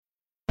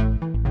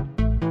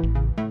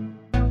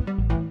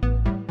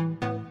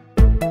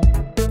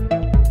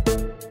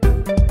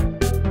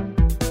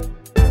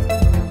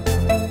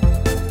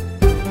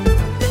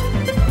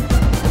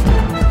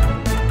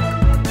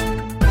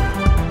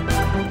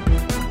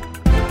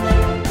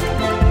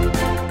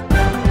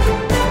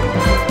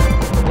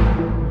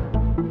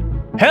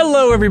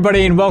Hello,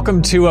 everybody, and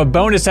welcome to a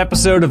bonus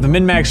episode of the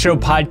Min-Max Show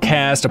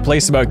podcast, a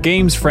place about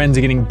games, friends,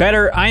 and getting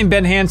better. I'm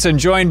Ben Hansen,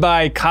 joined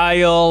by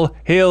Kyle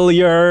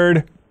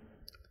Hilliard.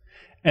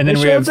 And then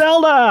we have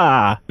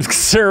Zelda,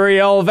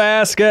 Suriel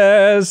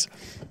Vasquez.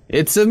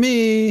 It's a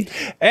me.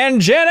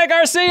 And Janet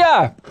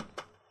Garcia.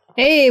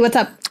 Hey, what's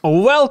up?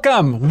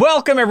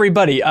 Welcome,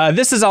 everybody.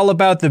 This is all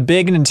about the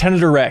big Nintendo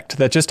Direct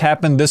that just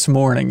happened this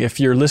morning. If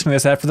you're listening to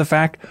this after the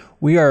fact,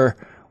 we are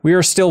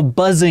still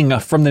buzzing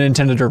from the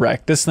Nintendo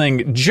Direct. This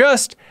thing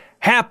just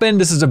happened.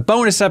 This is a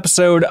bonus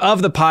episode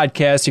of the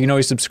podcast. You can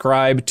always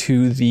subscribe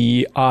to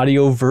the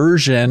audio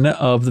version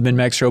of the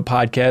Min-Max Show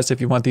podcast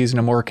if you want these in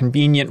a more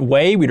convenient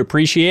way. We'd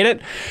appreciate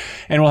it.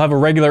 And we'll have a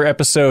regular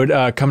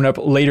episode coming up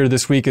later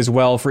this week as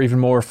well for even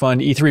more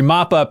fun E3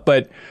 mop-up.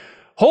 But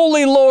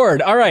holy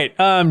Lord. All right.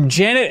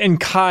 Janet and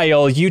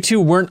Kyle, you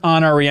two weren't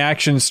on our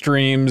reaction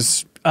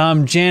streams.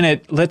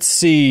 Janet, let's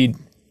see.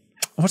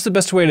 What's the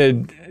best way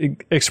to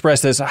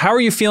express this? How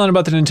are you feeling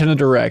about the Nintendo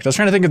Direct? I was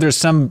trying to think if there's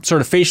some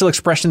sort of facial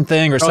expression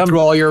thing or Go through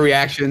all your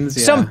reactions.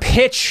 Yeah. Some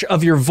pitch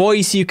of your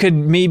voice you could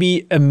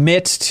maybe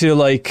emit to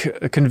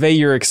like convey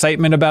your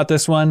excitement about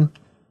this one.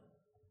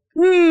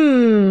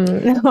 Okay,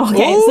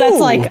 so that's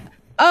like,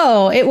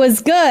 it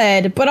was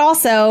good, but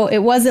also it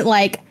wasn't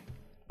like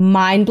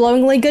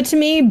mind-blowingly good to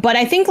me. But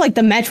I think like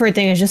the Metroid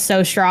thing is just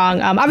so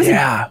strong. Obviously,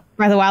 Breath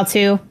of the Wild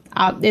 2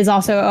 is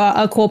also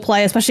a cool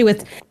play, especially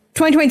with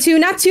 2022,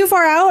 not too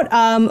far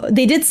out.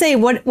 They did say,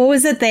 what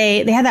was it?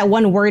 They had that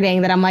one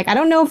wording that I'm like, I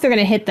don't know if they're going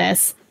to hit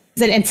this.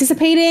 Is it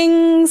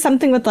anticipating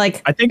something with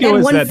like... I think it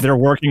was that they're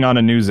working on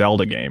a new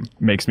Zelda game.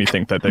 Makes me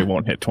think that they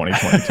won't hit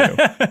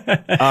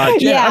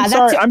 2022. Yeah,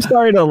 I'm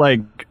sorry to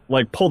like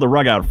pull the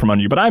rug out from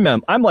under you, but I'm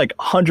like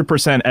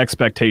 100%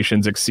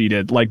 expectations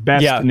exceeded, like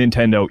best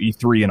Nintendo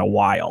E3 in a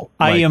while.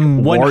 I like,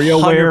 am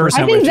 100%.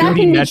 I think that can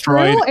be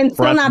Metroid, true and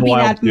still not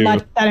be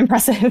that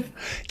impressive.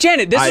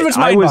 Janet, this is what's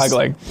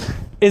mind-boggling.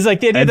 Is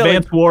like the idea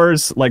Advance that,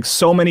 Wars, like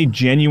so many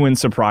genuine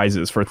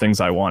surprises for things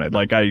I wanted.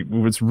 Like I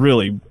was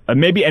really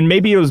maybe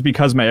it was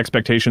because my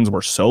expectations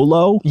were so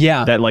low.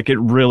 Yeah. That like it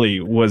really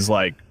was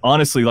like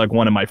honestly like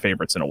one of my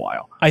favorites in a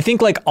while. I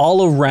think like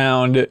all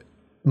around,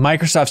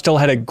 Microsoft still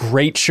had a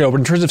great show,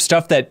 but in terms of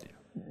stuff that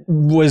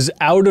was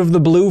out of the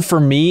blue for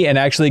me and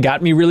actually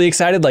got me really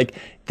excited, like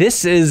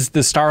this is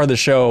the star of the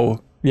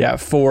show. Yeah,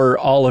 for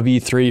all of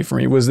E3 for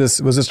me was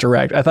this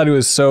Direct. I thought it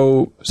was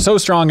so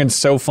strong and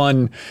so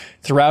fun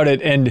throughout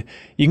it. And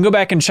you can go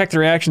back and check the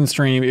reaction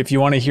stream if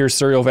you want to hear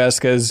Suriel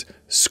Vasquez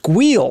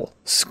squeal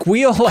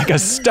like a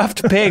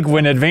stuffed pig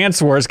when Advance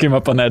Wars came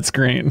up on that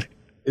screen.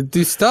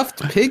 Do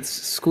stuffed pigs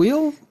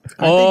squeal?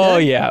 Oh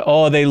yeah.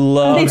 Oh, they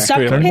love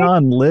squealing. They're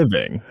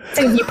non-living.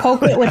 So if you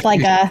poke it with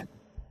like a...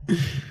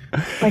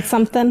 like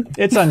something.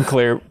 It's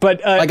unclear, but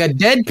like a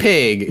dead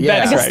pig.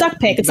 Yeah, like a stuck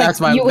pig. It's that's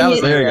like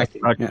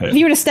if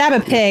you were to stab a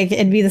pig,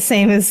 it'd be the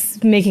same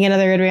as making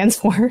another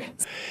Advance Wars.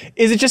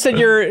 Is it just that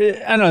you're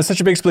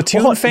such a big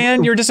Splatoon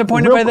fan? You're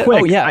disappointed by that?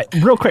 Quick, oh yeah.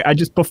 Real quick, I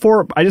just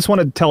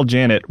want to tell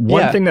Janet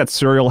one thing that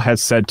Suriel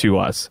has said to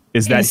us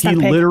is that he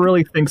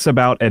literally thinks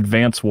about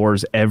Advance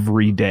Wars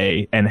every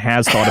day and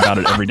has thought about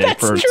it every day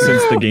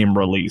since the game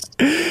released.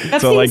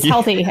 That seems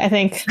healthy, I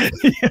think.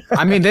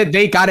 I mean,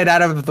 they got it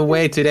out of the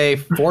way today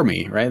for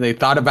me, right? They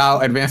thought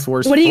about Advance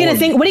Wars. What are you gonna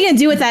think? What are you gonna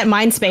do with that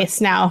mind space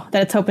now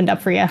that it's opened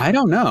up for you? I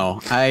don't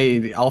know.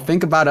 I'll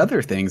think about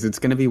other things. It's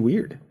gonna be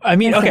weird. I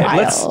mean, okay,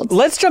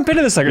 let's jump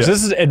into this sucker. So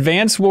this is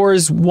Advance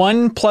Wars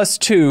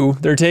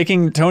 1+2. They're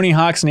taking Tony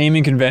Hawk's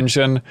naming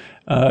convention.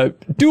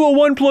 Do a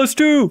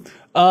 1+2.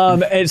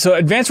 And so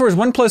Advance Wars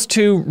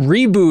 1+2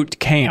 Reboot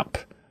Camp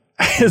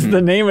is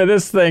the name of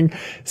this thing.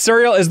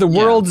 Suriel is the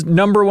world's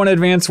 #1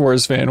 Advance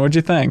Wars fan. What'd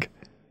you think?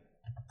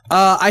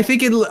 I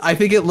think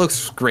it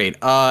looks great.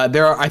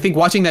 I think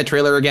watching that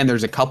trailer again,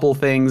 there's a couple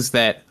things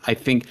that I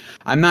think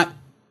I'm not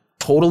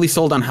totally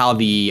sold on how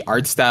the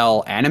art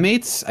style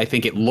animates. I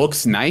think it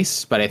looks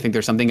nice, but I think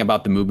there's something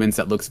about the movements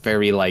that looks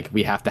very like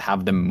we have to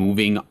have them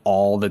moving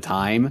all the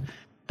time.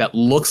 That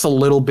looks a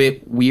little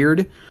bit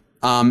weird.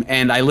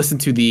 And I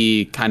listened to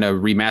the kind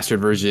of remastered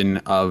version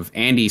of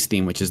Andy's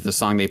theme, which is the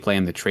song they play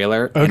in the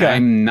trailer. Okay. And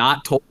I'm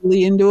not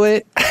totally into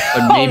it.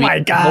 But maybe oh my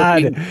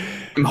God.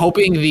 I'm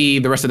hoping the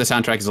rest of the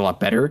soundtrack is a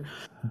lot better.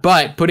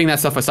 But putting that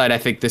stuff aside, I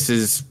think this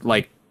is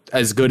like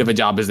as good of a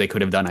job as they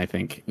could have done, I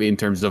think, in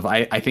terms of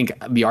I think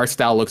the art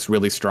style looks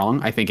really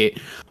strong. I think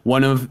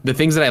one of the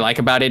things that I like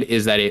about it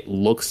is that it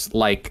looks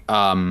like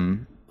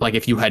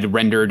if you had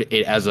rendered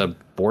it as a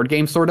board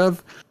game sort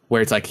of,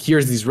 where it's like,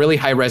 here's these really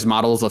high-res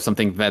models of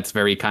something that's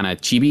very kind of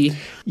chibi.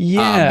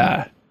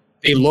 Yeah.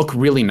 They look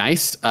really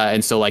nice.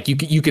 And so like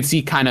you could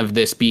see kind of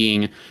this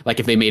being like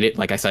if they made it,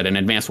 like I said, an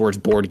Advance Wars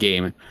board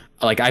game.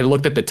 Like I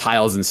looked at the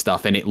tiles and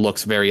stuff and it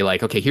looks very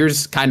like, okay,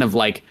 here's kind of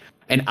like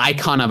an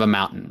icon of a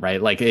mountain,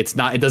 right? Like it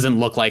doesn't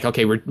look like,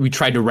 okay, we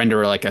tried to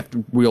render like a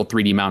real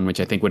 3D mountain,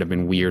 which I think would have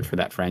been weird for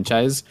that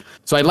franchise.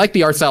 So I like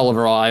the art style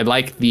overall. I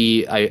like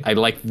I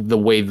like the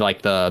way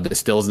like the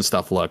stills and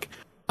stuff look.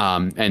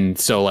 And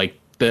so like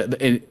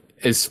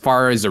as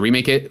far as the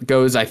remake it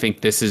goes, I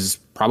think this is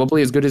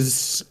probably as good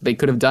as they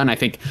could have done. I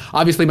think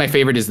obviously my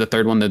favorite is the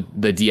third one,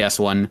 the DS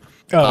one.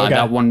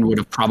 That one would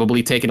have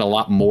probably taken a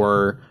lot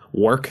more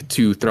work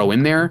to throw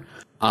in there.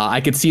 I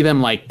could see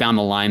them like down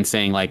the line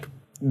saying like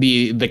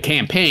the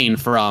campaign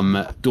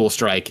from Dual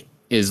Strike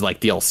is like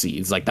DLC.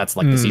 It's like that's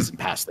like the season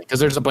pass thing, because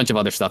there's a bunch of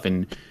other stuff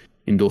in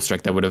Dual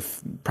Strike that would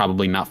have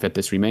probably not fit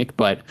this remake.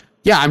 But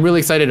yeah, I'm really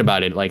excited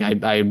about it. Like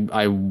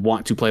I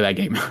want to play that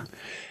game.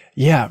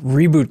 Yeah,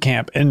 Reboot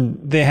Camp. And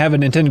they have a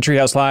Nintendo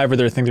Treehouse Live where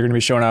they think they're going to be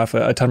showing off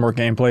a ton more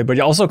gameplay, but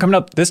also coming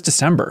up this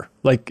December.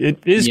 Like,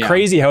 it is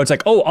crazy how it's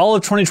like, oh, all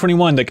of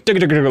 2021, like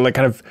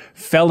kind of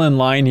fell in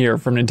line here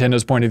from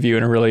Nintendo's point of view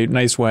in a really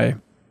nice way.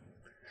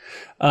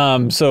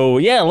 So,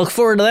 yeah, look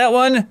forward to that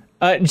one.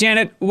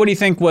 Janet, what do you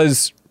think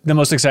was the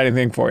most exciting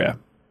thing for you?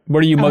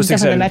 What are you most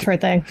excited? The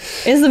Metroid thing.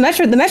 The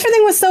Metroid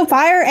thing was so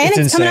fire, and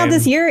it's coming out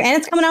this year, and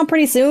it's coming out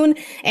pretty soon,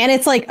 and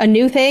it's like a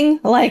new thing.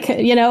 Like,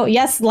 you know,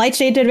 yes, light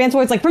shade to Advance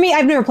Wars. Like for me,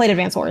 I've never played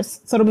Advance Wars,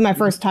 so it'll be my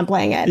first time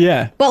playing it.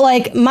 Yeah. But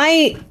like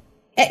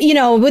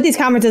with these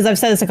conferences, I've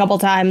said this a couple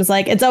times,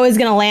 like it's always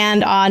going to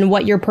land on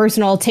what your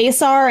personal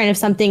tastes are. And if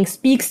something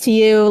speaks to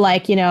you,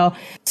 like, you know,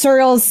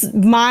 Surreal's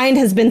mind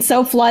has been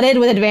so flooded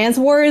with Advance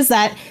Wars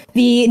that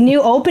the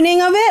new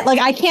opening of it, like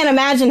I can't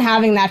imagine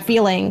having that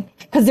feeling,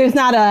 because there's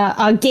not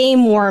a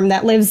game worm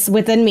that lives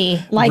within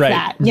me like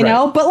that, you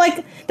know? But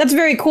like, that's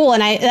very cool.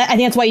 And I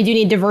think that's why you do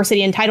need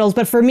diversity in titles.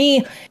 But for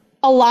me,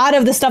 a lot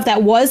of the stuff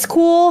that was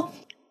cool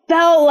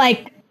felt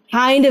like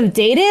kind of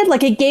dated.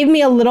 Like it gave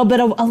me a little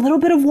bit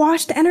of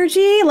washed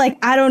energy. Like,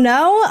 I don't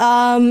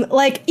know.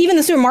 Like even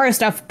the Super Mario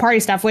Party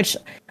stuff, which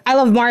I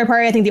love Mario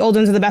Party. I think the old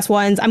ones are the best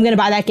ones. I'm going to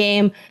buy that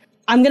game.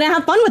 I'm going to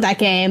have fun with that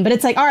game. But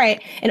it's like, all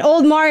right, an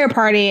old Mario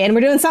Party, and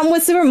we're doing something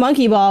with Super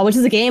Monkey Ball, which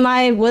is a game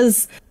I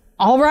was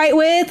all right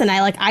with, and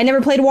I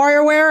never played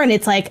WarioWare, and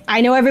it's like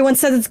I know everyone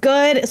says it's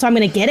good, so I'm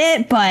gonna get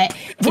it, but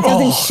it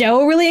doesn't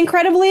show really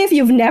incredibly if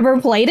you've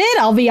never played it.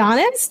 I'll be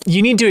honest.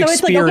 You need to experience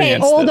it's like, okay,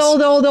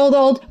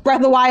 old Breath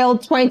of the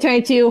Wild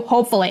 2022.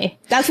 Hopefully,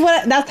 that's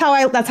how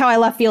I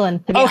left feeling.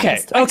 To be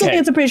honest. I still think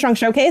it's a pretty strong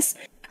showcase.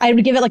 I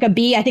would give it like a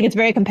B. I think it's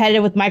very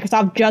competitive with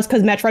Microsoft just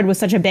because Metroid was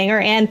such a banger,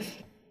 and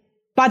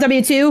Bot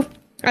W2.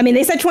 I mean,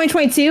 they said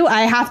 2022.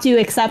 I have to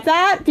accept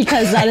that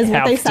because that is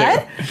what they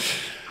said.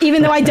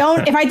 Even though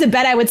if I had to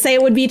bet, I would say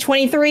it would be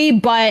 23,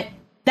 but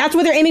that's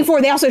what they're aiming for.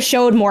 They also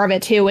showed more of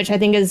it too, which I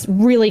think is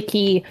really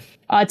key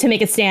to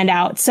make it stand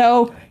out.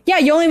 So yeah,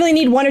 you only really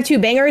need one or two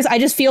bangers. I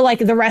just feel like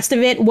the rest of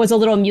it was a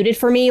little muted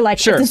for me. Like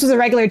if this was a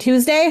regular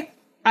Tuesday,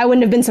 I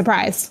wouldn't have been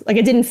surprised. Like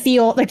it didn't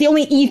feel like the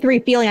only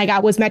E3 feeling I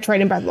got was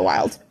Metroid and Breath of the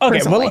Wild. Okay,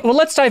 well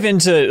let's dive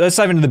into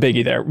the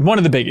biggie there. One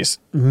of the biggies,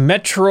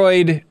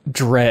 Metroid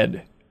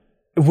Dread.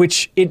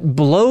 Which it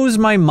blows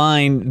my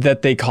mind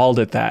that they called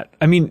it that.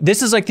 I mean,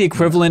 this is like the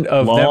equivalent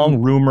of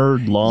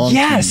rumored,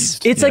 Yes,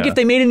 teased. It's like if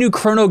they made a new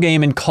Chrono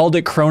game and called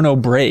it Chrono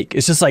Break.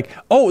 It's just like,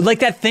 oh, like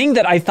that thing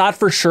that I thought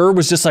for sure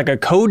was just like a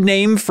code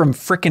name from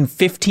frickin'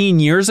 15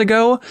 years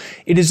ago.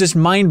 It is just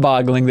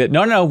mind-boggling that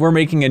no, we're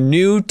making a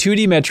new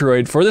 2D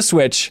Metroid for the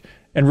Switch,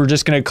 and we're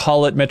just going to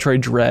call it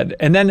Metroid Dread.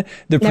 And then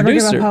the producer.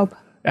 Never give up hope.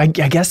 I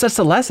guess that's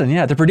the lesson.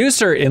 Yeah. The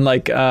producer in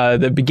like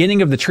the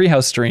beginning of the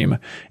Treehouse stream,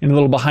 in a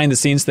little behind the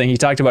scenes thing, he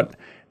talked about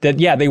that,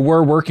 yeah, they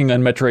were working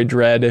on Metroid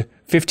Dread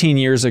 15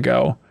 years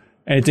ago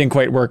and it didn't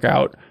quite work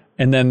out.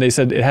 And then they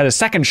said it had a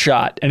second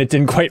shot and it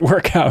didn't quite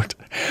work out.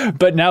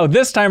 But now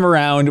this time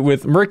around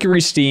with Mercury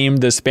Steam,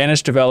 the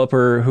Spanish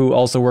developer who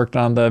also worked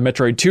on the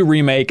Metroid 2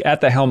 remake at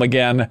the helm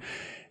again,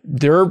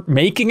 they're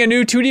making a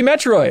new 2D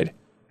Metroid.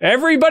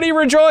 Everybody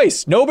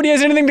rejoice. Nobody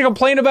has anything to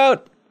complain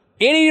about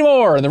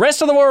anymore in the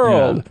rest of the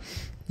world.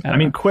 Yeah. I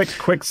mean, quick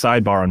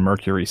sidebar on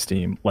Mercury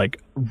Steam. Like,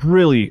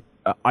 really,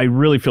 I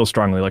really feel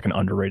strongly like an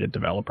underrated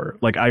developer.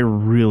 Like, I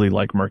really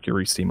like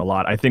Mercury Steam a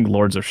lot. I think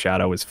Lords of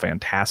Shadow is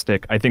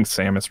fantastic. I think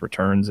Samus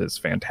Returns is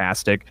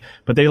fantastic.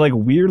 But they, like,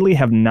 weirdly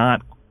have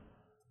not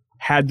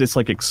had this,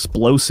 like,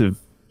 explosive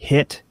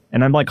hit.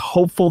 And I'm, like,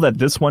 hopeful that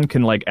this one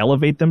can, like,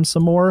 elevate them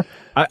some more.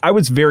 I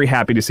was very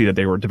happy to see that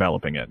they were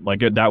developing it. Like,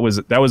 that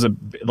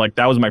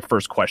was my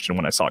first question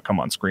when I saw it come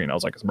on screen. I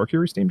was like, is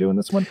Mercury Steam doing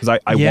this one? Because I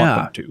want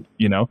them to,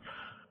 you know?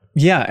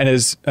 Yeah, and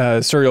as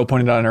Surreal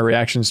pointed out in our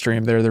reaction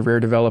stream, they're the rare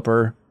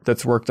developer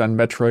that's worked on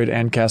Metroid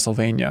and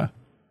Castlevania.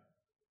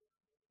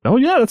 Oh,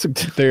 yeah,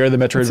 they are the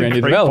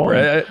Metroidvania developer.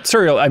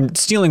 Surreal, I'm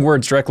stealing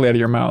words directly out of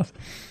your mouth.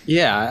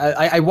 Yeah,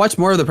 I watched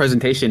more of the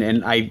presentation,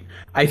 and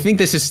I think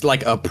this is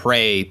like a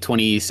Prey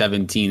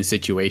 2017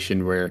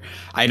 situation where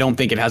I don't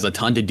think it has a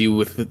ton to do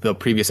with the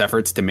previous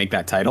efforts to make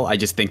that title. I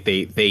just think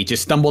they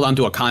just stumbled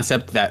onto a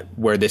concept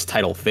where this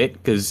title fit,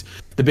 because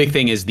the big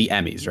thing is the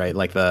Emmys, right?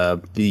 Like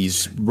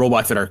these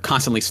robots that are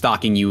constantly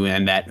stalking you,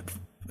 and that,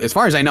 as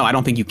far as I know, I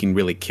don't think you can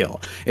really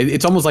kill.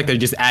 It's almost like they're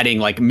just adding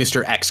like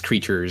Mr. X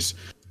creatures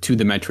to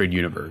the Metroid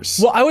universe.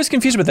 Well, I was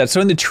confused with that. So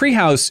in the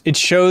treehouse, it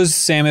shows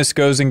Samus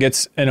goes and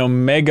gets an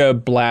Omega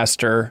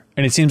Blaster,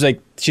 and it seems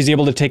like she's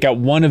able to take out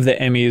one of the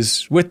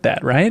Emmys with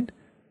that, right?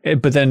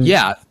 But then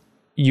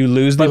you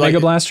lose the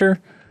Omega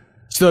Blaster?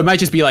 So it might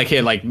just be like, hey,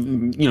 like,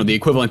 the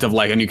equivalent of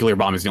like a nuclear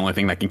bomb is the only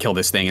thing that can kill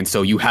this thing. And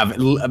so you have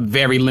a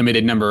very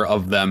limited number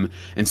of them.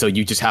 And so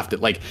you just have to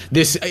like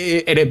this.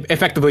 It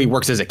effectively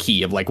works as a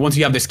key of like, once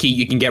you have this key,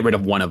 you can get rid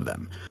of one of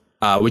them,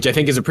 which I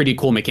think is a pretty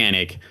cool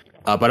mechanic.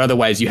 But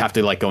otherwise you have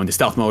to like go into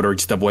stealth mode or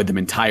just avoid them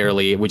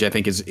entirely, which I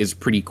think is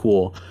pretty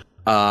cool.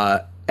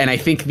 And I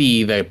think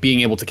the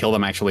being able to kill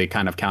them actually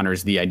kind of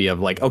counters the idea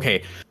of like,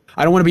 okay,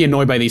 I don't want to be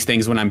annoyed by these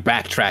things when I'm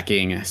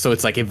backtracking. So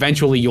it's like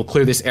eventually you'll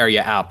clear this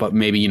area out, but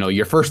maybe,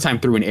 your first time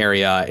through an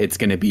area, it's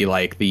going to be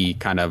like the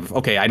kind of,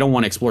 okay, I don't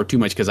want to explore too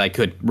much because I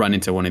could run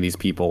into one of these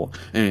people,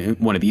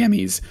 one of the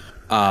Emmys.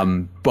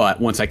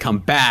 But once I come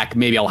back,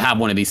 maybe I'll have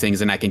one of these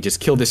things and I can just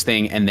kill this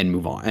thing and then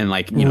move on and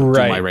like, do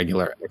my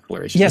regular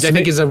exploration. Yes, which I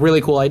think is a really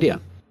cool idea.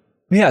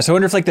 Yeah. So I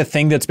wonder if like the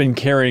thing that's been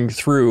carrying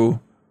through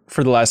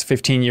for the last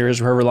 15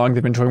 years, or however long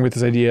they've been toying with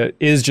this idea,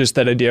 is just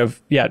that idea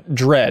of,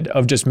 dread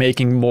of just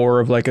making more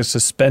of like a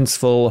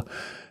suspenseful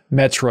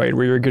Metroid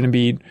where you're going to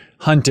be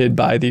hunted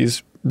by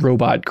these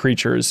robot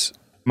creatures.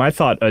 My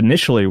thought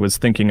initially was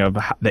thinking of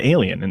the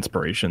Alien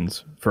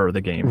inspirations for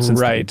the game since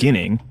the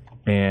beginning,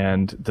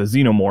 and the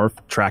Xenomorph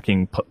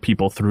tracking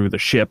people through the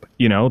ship,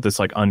 this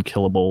like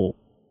unkillable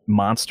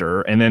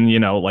monster. And then,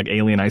 like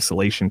Alien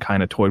Isolation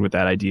kind of toyed with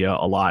that idea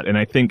a lot.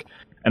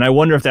 And I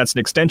wonder if that's an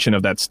extension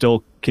of that,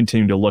 still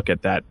continuing to look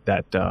at that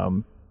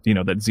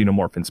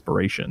Xenomorph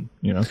inspiration,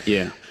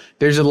 Yeah.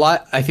 There's a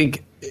lot. I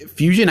think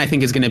Fusion,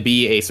 is going to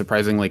be a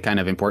surprisingly kind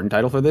of important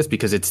title for this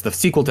because it's the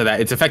sequel to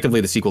that. It's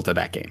effectively the sequel to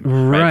that game.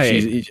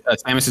 Right.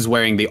 Samus is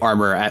wearing the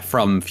armor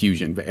from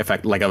Fusion,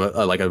 like a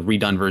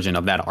redone version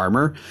of that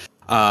armor.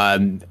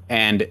 And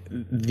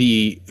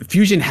the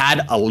Fusion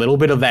had a little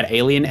bit of that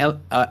alien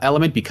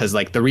element because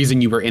like the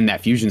reason you were in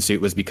that Fusion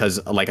suit was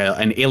because like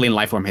an alien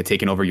life form had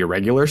taken over your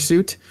regular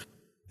suit.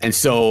 And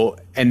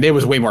it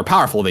was way more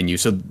powerful than you.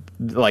 So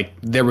like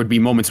there would be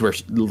moments where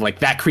like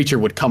that creature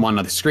would come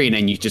onto the screen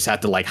and you just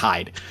had to like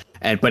hide.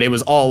 But it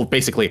was all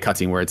basically a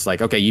cutscene where it's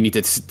like, okay, you need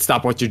to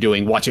stop what you're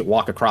doing, watch it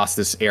walk across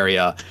this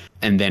area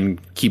and then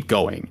keep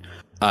going.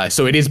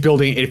 So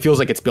it feels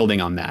like it's building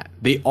on that.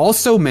 They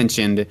also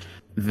mentioned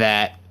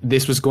that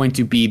this was going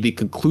to be the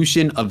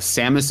conclusion of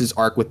Samus's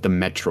arc with the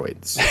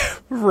Metroids.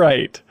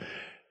 Right.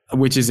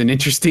 Which is an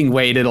interesting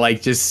way to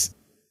like just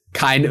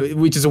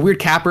which is a weird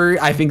capper.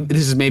 I think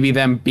this is maybe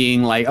them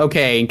being like,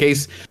 okay, in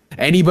case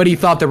anybody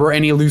thought there were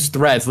any loose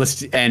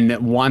threads and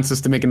wants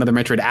us to make another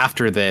Metroid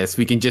after this,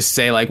 we can just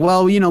say like,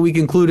 well, we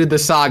concluded the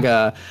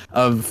saga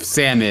of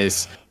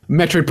Samus.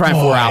 Metroid Prime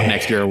 4 out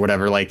next year or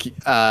whatever. Like,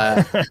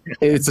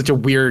 it's such a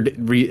weird,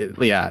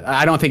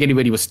 I don't think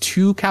anybody was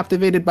too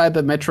captivated by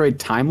the Metroid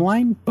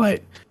timeline,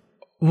 but.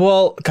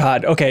 Well,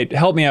 God, okay,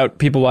 help me out,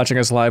 people watching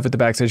us live with the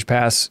Backstage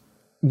Pass.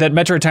 That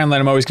Metroid timeline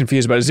I'm always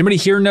confused about. Does anybody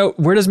here know,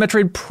 where does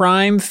Metroid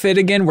Prime fit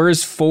again? Where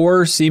is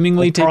 4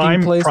 seemingly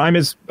taking place? Prime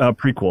is a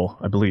prequel,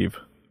 I believe.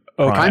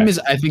 Okay. Prime is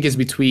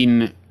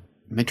between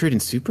Metroid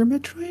and Super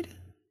Metroid?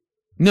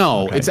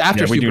 No, okay. It's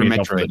after Super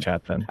Metroid.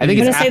 Chat, then. I think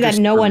I'm going to say that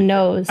no one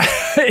knows.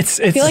 it's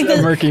like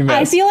a murky mess.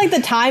 I feel like the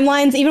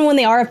timelines, even when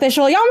they are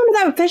official, y'all remember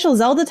that official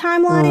Zelda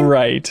timeline?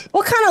 Right.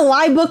 What kind of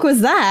lie book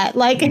was that?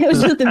 Like, it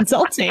was just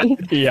insulting.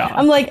 Yeah.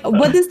 I'm like,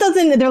 but this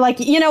doesn't, they're like,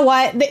 you know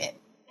what?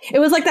 It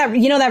was like that,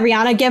 that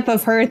Rihanna gif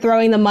of her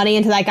throwing the money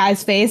into that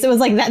guy's face. It was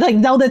like that, like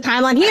Zelda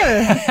timeline here.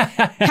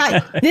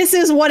 This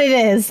is what it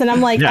is. And I'm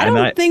like, I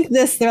don't think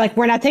this. They're like,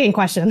 we're not taking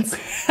questions.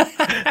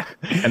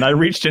 And I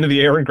reached into the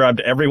air and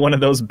grabbed every one of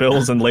those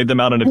bills and laid them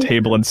out on a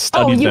table and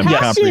studied them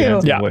comprehensively.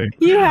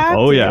 You have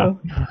to.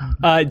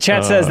 Yeah.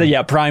 Chat says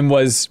that Prime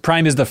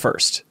is the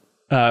first.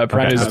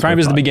 Prime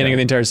is the beginning of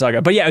the entire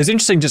saga. But yeah, it was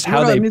interesting just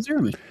how they.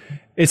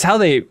 It's how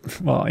they,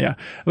 but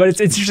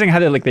it's interesting how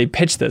they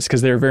pitch this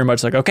because they're very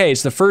much like, okay,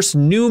 it's the first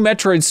new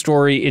Metroid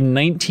story in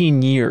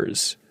 19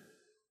 years,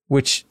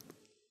 which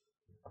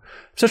I'm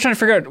still trying to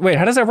figure out, wait,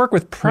 how does that work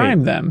with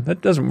Prime then?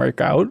 That doesn't work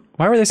out.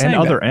 Why were they saying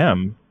that?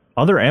 And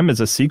Other M is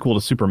a sequel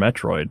to Super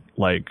Metroid,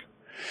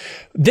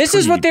 This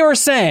is what they were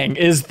saying,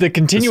 is the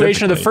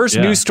continuation of the first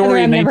new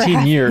story in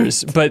 19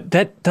 years, but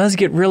that does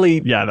get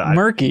really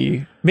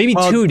murky. Maybe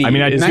 2D. I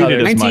mean, I doubt it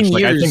as much.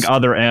 Years. I think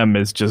Other M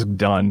is just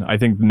done. I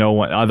think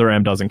Other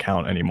M doesn't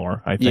count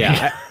anymore. I think.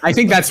 Yeah, I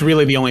think that's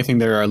really the only thing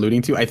they're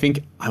alluding to.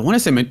 I want to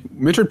say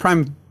Metroid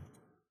Prime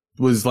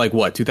was like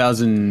what,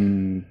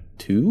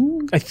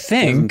 2002? I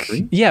think.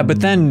 Yeah, but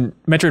then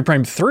Metroid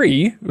Prime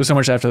 3 was so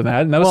much after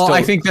that. And that was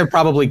I think they're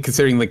probably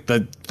considering like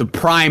the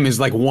Prime is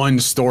like one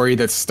story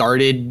that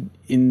started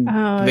in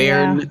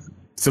there. Yeah.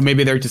 So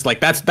maybe they're just like,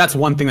 that's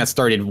one thing that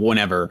started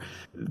whenever,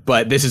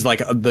 but this is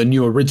like the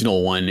new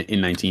original one in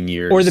 19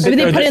 years. Or maybe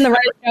they put it in the right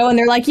show and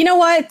they're like, you know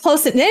what,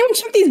 close it. Did anyone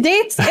check these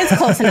dates? It's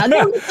close enough. They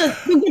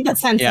don't get the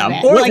sense of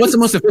it. Or what's the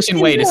most efficient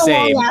way to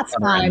say?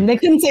 Time. They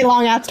couldn't say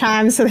long ass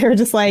time, so they were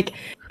just like,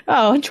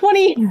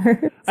 20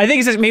 years. I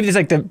think maybe it's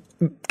like the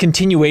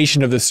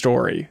continuation of the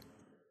story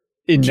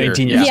in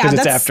 19 years because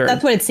it's after.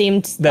 That's what it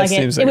seemed. That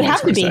seems like it would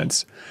have to be.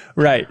 Sense.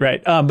 Right.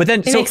 But then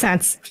it makes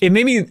sense. It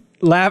made me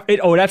laugh. It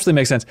absolutely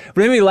makes sense.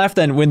 But it made me laugh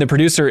then when the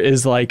producer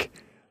is like,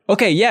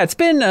 Okay, yeah, it's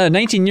been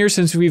 19 years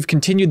since we've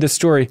continued the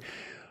story.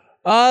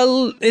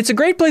 It's a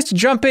great place to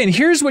jump in.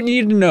 Here's what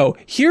you need to know.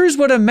 Here's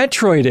what a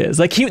Metroid is.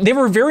 Like, they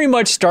were very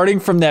much starting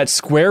from that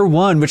square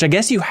one, which I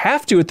guess you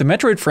have to with the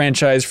Metroid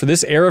franchise for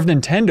this era of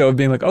Nintendo, of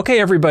being like, okay,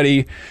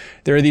 everybody,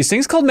 there are these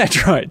things called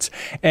Metroids.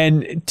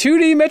 And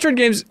 2D Metroid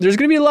games, there's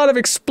going to be a lot of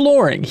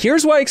exploring.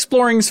 Here's why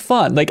exploring's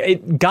fun.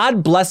 Like,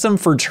 God bless them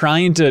for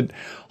trying to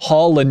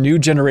haul a new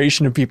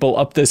generation of people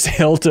up this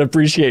hill to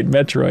appreciate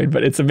Metroid.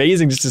 But it's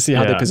amazing just to see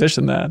how they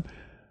position that.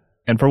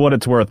 And for what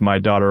it's worth, my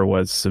daughter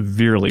was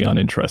severely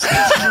uninterested.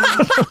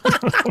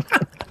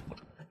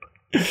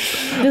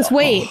 Just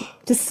wait.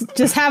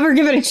 Just have her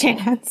give it a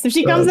chance. If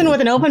she comes in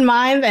with an open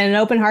mind and an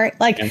open heart,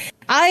 like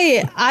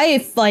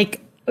I like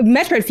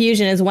Metroid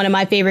Fusion is one of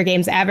my favorite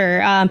games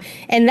ever.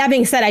 And that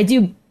being said, I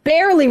do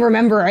barely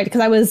remember it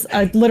because I was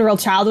a literal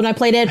child when I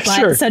played it. But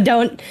sure. So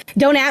don't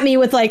at me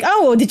with like,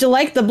 oh, did you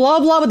like the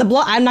blah blah with the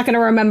blah? I'm not gonna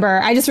remember.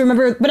 I just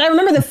remember, but I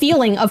remember the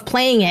feeling of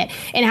playing it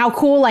and how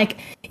cool, like,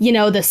 you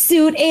know, the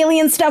suit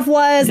alien stuff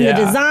was and the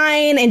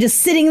design and just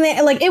sitting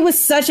there. Like, it was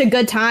such a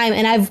good time,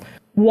 and I've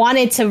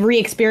wanted to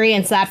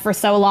re-experience that for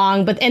so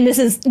long. And this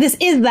is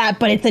that,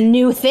 but it's a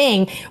new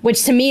thing,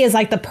 which to me is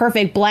like the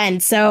perfect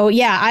blend. So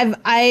yeah,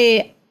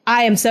 I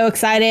am so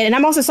excited, and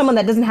I'm also someone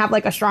that doesn't have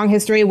like a strong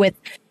history with,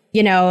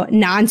 you know,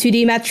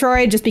 non-2D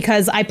Metroid, just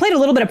because I played a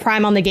little bit of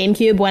Prime on the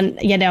GameCube when,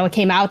 you know, it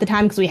came out at the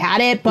time because we had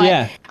it,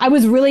 but I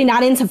was really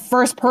not into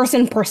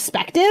first-person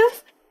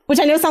perspective, which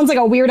I know sounds like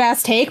a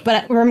weird-ass take,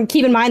 but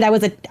keep in mind I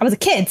was a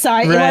kid, so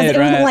it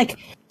wasn't like,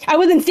 I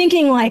wasn't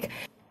thinking like,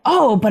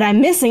 oh, but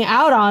I'm missing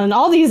out on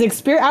all these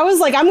experiences. I was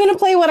like, I'm going to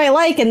play what I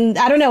like, and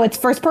I don't know, it's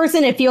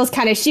first-person, it feels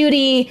kind of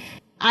shooty.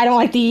 I don't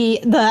like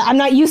the I'm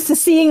not used to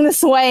seeing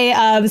this way,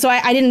 so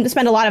I didn't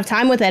spend a lot of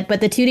time with it,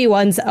 but the 2D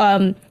ones,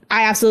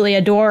 I absolutely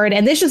adored,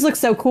 and this just looks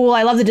so cool.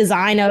 I love the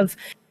design of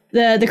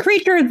the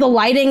creatures. The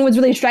lighting was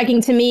really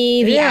striking to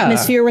me. The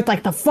atmosphere with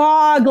like the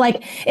fog, like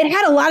it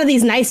had a lot of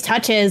these nice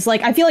touches.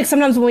 Like, I feel like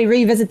sometimes when we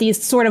revisit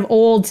these sort of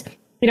old,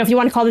 you know, if you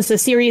want to call this a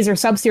series or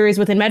sub-series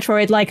within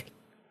Metroid, like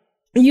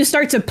you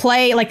start to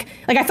play like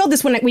I felt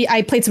this when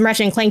I played some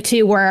Ratchet and Clank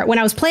 2, where when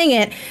I was playing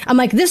it, I'm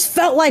like, this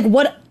felt like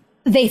what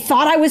they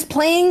thought I was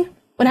playing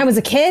when I was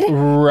a kid,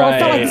 or I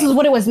felt like this is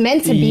what it was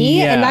meant to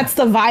be, and that's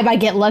the vibe I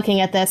get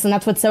looking at this, and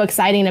that's what's so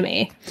exciting to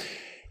me.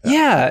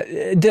 Yeah,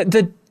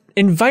 the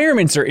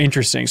environments are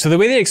interesting. So the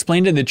way they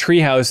explained in the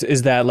treehouse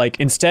is that, like,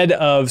 instead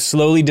of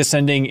slowly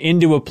descending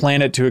into a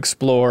planet to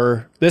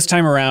explore, this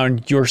time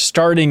around you're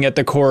starting at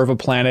the core of a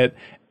planet,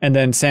 and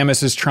then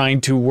Samus is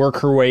trying to work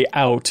her way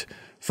out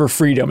for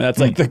freedom. And that's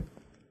like the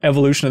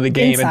evolution of the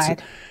game.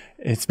 Inside.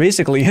 It's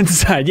basically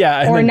inside,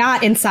 or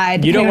not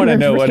inside. You don't want to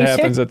know what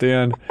happens at the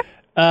end.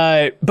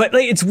 But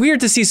like, it's weird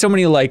to see so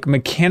many like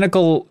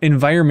mechanical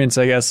environments,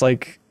 I guess.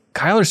 Like,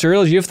 Kyle or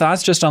Cyril, do you have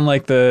thoughts just on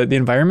like the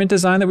environment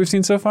design that we've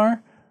seen so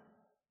far?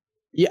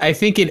 Yeah, I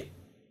think it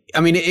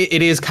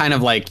is kind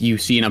of like you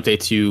see an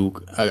update to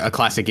a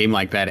classic game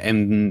like that,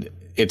 and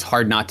it's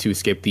hard not to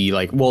escape the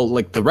like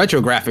the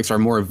retro graphics are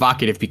more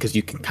evocative because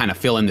you can kind of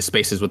fill in the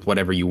spaces with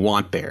whatever you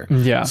want there.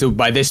 Yeah. So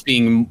by this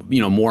being,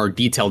 you know, more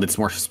detailed, it's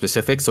more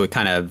specific. So it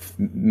kind of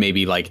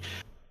maybe like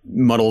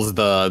muddles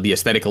the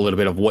aesthetic a little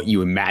bit of what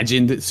you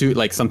imagined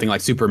like something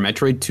like Super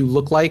Metroid to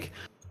look like.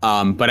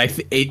 But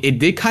it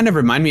did kind of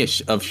remind me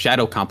of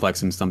Shadow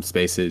Complex in some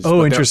spaces.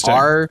 Oh, but interesting.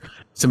 There are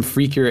some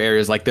freakier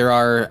areas. Like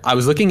I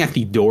was looking at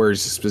the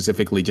doors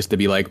specifically just to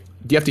be like,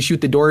 do you have to shoot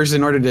the doors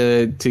in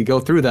order to go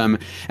through them?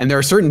 And there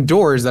are certain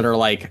doors that are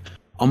like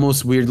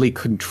almost weirdly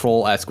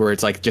Control-esque, where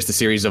it's like just a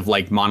series of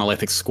like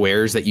monolithic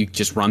squares that you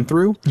just run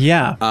through.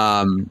 Yeah.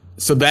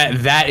 So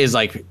that is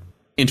like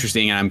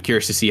interesting, and I'm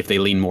curious to see if they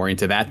lean more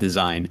into that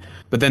design.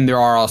 But then there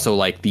are also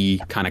like the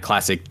kind of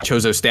classic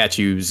Chozo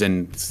statues,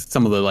 and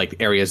some of the like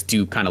areas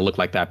do kind of look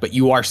like that. But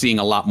you are seeing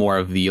a lot more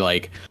of the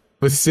like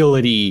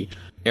facility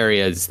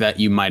areas that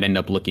you might end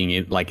up looking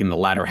at like in the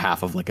latter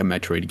half of like a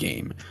Metroid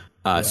game.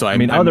 So I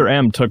mean, Other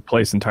M took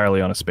place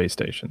entirely on a space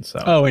station.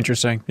 So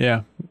interesting.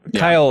 Yeah.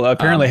 Kyle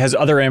apparently has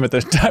Other M at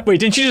the time. Wait,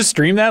 didn't you just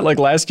stream that like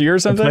last year or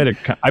something?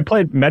 I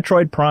played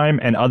Metroid Prime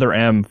and Other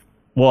M.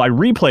 Well, I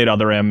replayed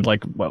Other M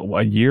like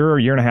a year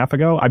and a half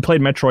ago. I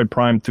played Metroid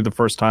Prime through the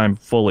first time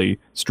fully,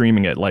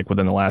 streaming it like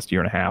within the last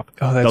year and a half.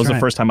 Oh, that was the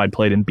first time I'd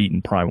played and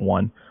beaten Prime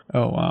 1.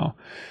 Oh, wow.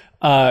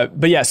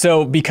 But yeah,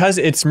 so because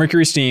it's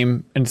Mercury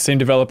Steam and the same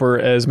developer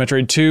as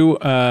Metroid 2,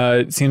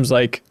 it seems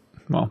like,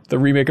 well, the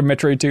remake of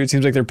Metroid 2, it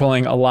seems like they're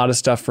pulling a lot of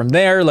stuff from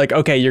there. Like,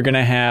 okay, you're going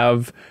to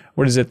have,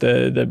 what is it,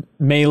 the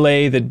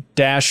melee, the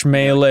dash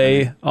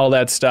melee, all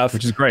that stuff.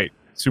 Which is great.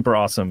 Super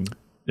awesome.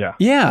 Yeah.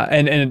 Yeah,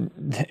 and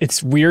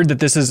it's weird that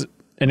this is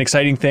an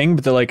exciting thing,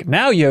 but they're like,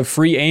 now you have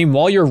free aim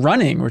while you're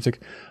running. Where it's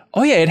like,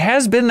 oh yeah, it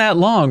has been that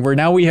long, where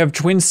now we have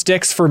twin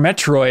sticks for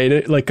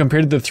Metroid, like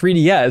compared to the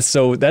 3DS.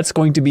 So that's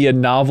going to be a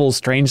novel,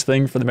 strange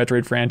thing for the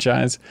Metroid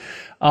franchise.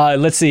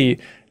 Let's see.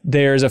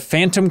 There's a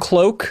Phantom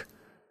Cloak,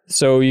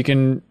 so you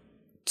can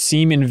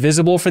seem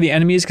invisible for the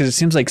enemies, because it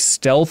seems like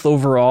stealth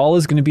overall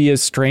is going to be a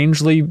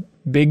strangely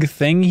big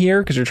thing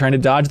here, because you're trying to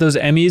dodge those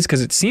enemies,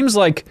 because it seems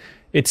like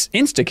it's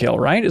insta-kill,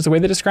 right? Is the way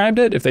they described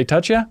it, if they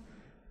touch you?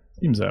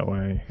 Seems that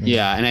way.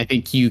 Yeah, and I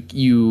think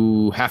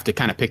you have to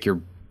kind of pick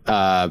your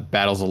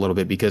battles a little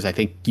bit, because I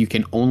think you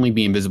can only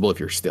be invisible if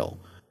you're still.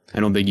 I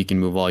don't think you can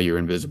move while you're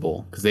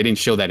invisible, because they didn't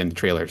show that in the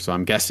trailer. So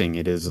I'm guessing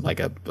it is like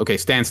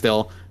stand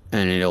still,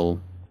 and it'll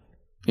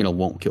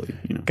won't kill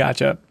you.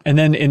 Gotcha. And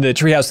then in the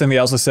treehouse thing, they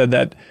also said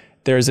that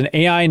there's an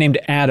AI named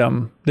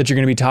Adam that you're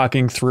going to be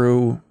talking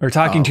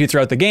to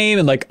throughout the game,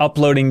 and like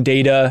uploading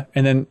data,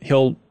 and then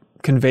he'll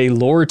convey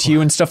lore to you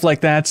and stuff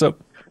like that. So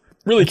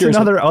really curious.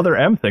 It's another Other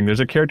M thing. There's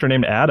a character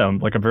named Adam,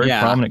 like a very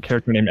prominent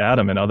character named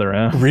Adam in Other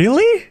M.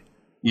 Really?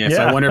 Yeah,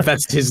 so I wonder if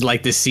that's his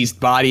like deceased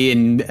body,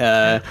 and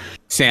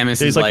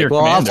Samus is like,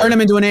 well, commander. I'll turn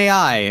him into an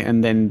AI,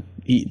 and then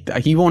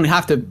he won't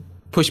have to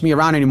push me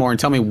around anymore and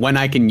tell me when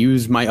I can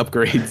use my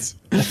upgrades.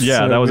 Yeah,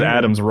 So that was weird.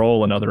 Adam's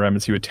role in Other M,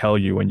 is he would tell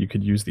you when you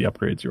could use the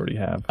upgrades you already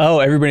have. Oh,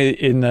 everybody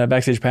in the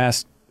Backstage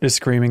Pass is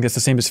screaming that's the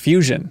same as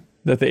Fusion,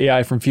 that the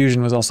AI from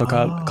Fusion was also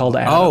called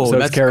Adam. Oh, so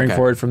it's that's carrying okay.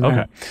 forward from there.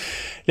 Okay.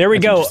 There we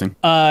That's go. interesting.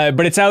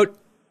 But it's out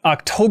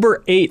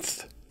October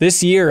 8th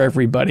this year,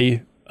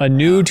 everybody. A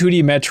new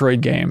 2D Metroid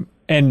game.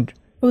 And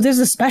Oh, there's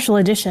a special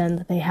edition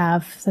that they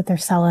have that they're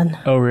selling.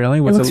 oh, really?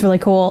 It looks really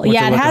cool.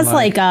 Yeah, it looking has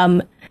like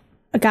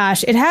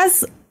it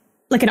has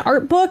like an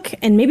art book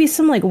and maybe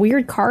some like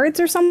weird cards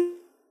or something.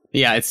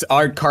 Yeah, it's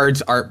art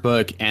cards, art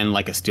book, and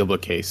like a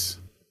steelbook case.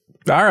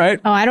 All right.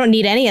 Oh, I don't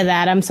need any of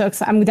that. I'm so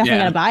excited. I'm definitely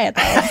Yeah. gonna buy it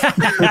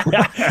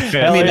though.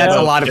 I mean, that's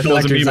a lot of Get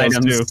those collector's amiibos,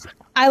 items. too.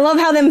 I love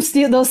how those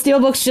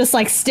steelbooks just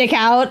like stick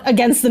out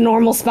against the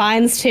normal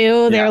spines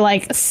too. They're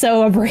like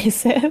so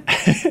abrasive.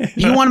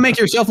 You want to make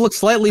yourself look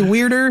slightly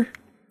weirder?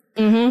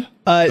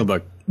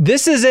 Steelbook.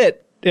 This is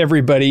it,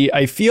 everybody.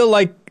 I feel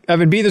like I've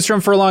been beating this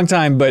drum for a long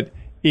time, but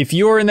if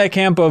you're in that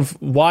camp of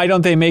why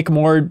don't they make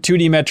more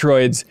 2D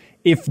Metroids,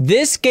 if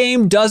this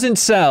game doesn't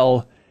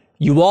sell,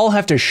 you all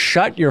have to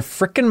shut your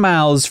frickin'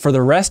 mouths for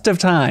the rest of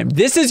time.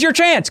 This is your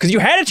chance, because you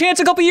had a chance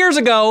a couple years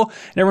ago,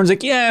 and everyone's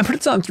like, yeah, but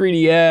it's on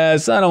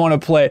 3DS. I don't want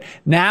to play it.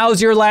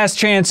 Now's your last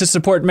chance to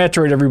support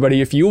Metroid,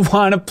 everybody, if you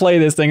want to play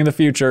this thing in the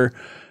future.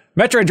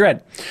 Metroid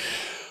Dread.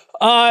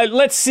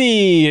 Let's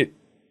see.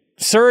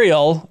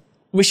 Surreal.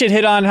 We should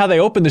hit on how they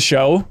opened the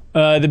show.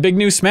 The big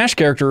new Smash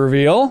character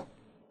reveal.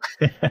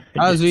 That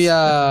was the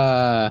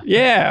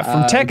Yeah,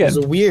 from Tekken. It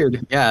was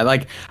weird. Yeah,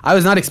 like I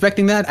was not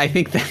expecting that. I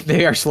think that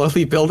they are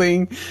slowly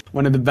building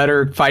one of the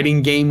better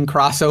fighting game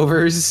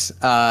crossovers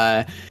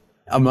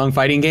among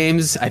fighting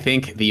games. I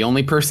think the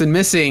only person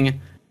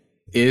missing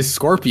is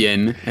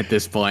Scorpion at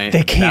this point.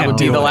 They can't That would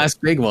be do the it. last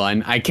big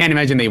one. I can't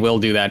imagine they will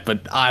do that,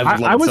 but I would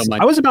love it so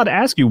much. I was about to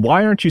ask you,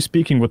 why aren't you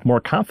speaking with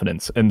more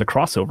confidence in the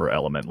crossover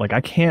element? Like,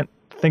 I can't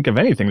think of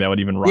anything that would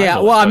even rival Yeah,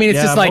 it, well, I but mean, it's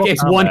yeah, just like Mortal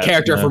it's one Kombat,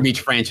 character yeah. from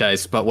each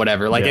franchise, but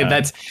whatever. Like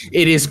Yeah.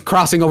 it is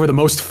crossing over the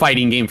most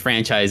fighting game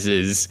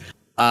franchises,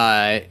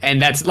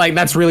 and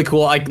that's really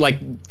cool. Like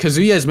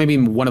Kazuya is maybe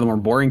one of the more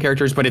boring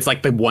characters, but it's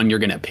like the one you're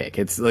gonna pick.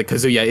 It's like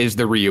Kazuya is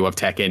the Ryu of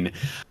Tekken.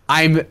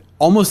 I'm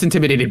almost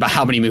intimidated by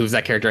how many moves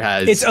that character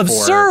has. It's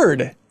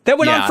absurd. That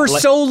went on for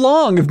so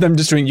long of them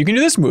just doing, you can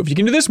do this move, you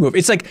can do this move.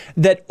 It's like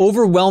that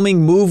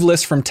overwhelming move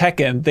list from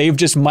Tekken. They've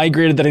just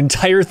migrated that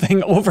entire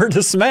thing over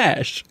to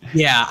Smash.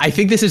 Yeah, I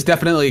think this is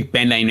definitely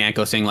Bandai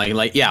Namco saying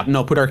like, yeah,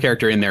 no, put our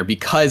character in there,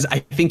 because I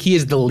think he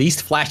is the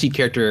least flashy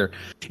character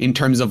in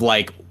terms of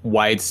like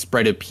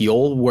widespread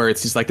appeal, where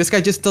it's just like, this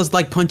guy just does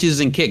like punches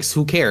and kicks.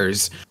 Who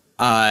cares?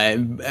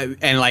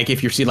 And like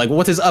if you see like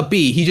what's his up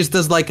B, he just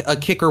does like a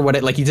kick or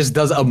what, like he just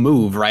does a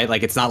move, right?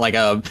 Like it's not like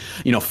a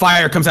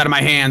fire comes out of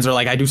my hands or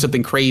like I do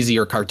something crazy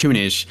or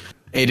cartoonish.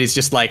 It is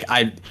just like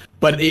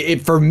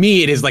for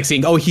me it is like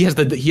seeing, he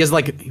has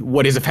like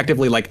what is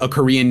effectively like a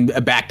Korean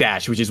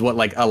backdash, which is what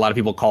like a lot of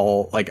people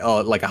call like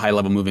a high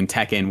level move in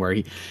Tekken, where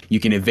you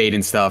can evade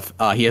and stuff.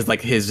 He has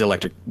like his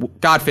electric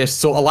god fist,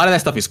 so a lot of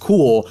that stuff is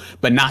cool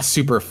but not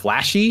super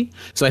flashy.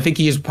 So I think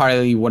he is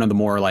probably one of the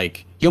more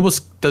like, he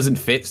almost doesn't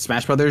fit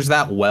Smash Brothers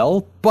that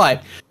well,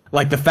 but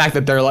like the fact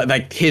that they're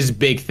like his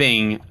big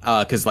thing,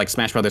 because like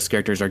Smash Brothers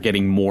characters are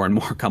getting more and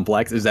more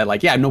complex, is that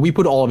like, yeah, no, we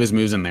put all of his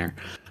moves in there,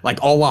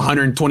 like all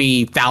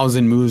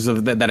 120,000 moves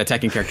of that a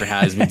Tekken character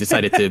has. We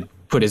decided to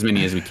put as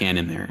many as we can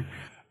in there.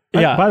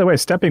 Yeah. By the way,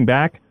 stepping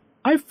back,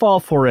 I fall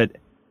for it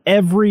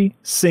every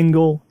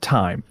single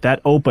time. That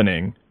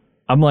opening,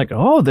 I'm like,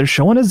 oh, they're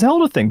showing a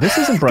Zelda thing. This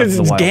isn't Breath of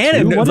the Wild 2.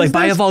 Ganon, What like is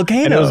by a this?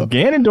 volcano. And it was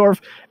Ganondorf,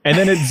 and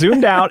then it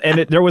zoomed out, and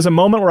there was a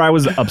moment where I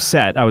was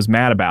upset. I was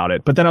mad about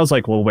it, but then I was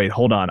like, well, wait,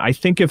 hold on. I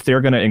think if they're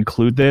going to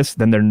include this,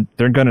 then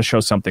they're going to show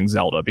something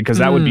Zelda, because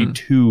that would be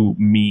too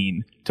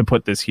mean to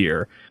put this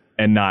here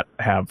and not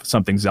have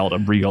something Zelda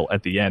real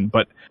at the end.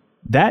 But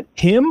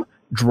him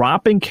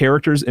dropping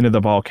characters into the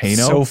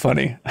volcano, So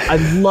funny. I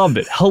loved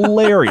it.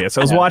 Hilarious.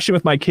 I was watching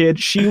with my kid.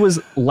 She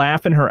was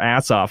laughing her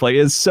ass off. Like,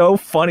 it's so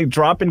funny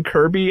dropping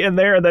Kirby in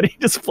there, and then he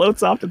just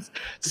floats off. It's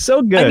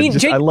so good. I mean,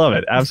 I love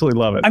it. Absolutely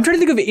love it. I'm trying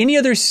to think of any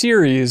other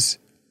series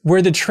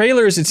where the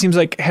trailers, it seems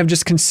like, have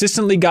just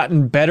consistently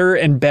gotten better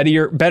and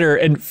better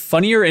and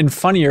funnier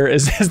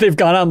as they've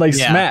gone on, like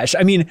Smash.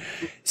 I mean,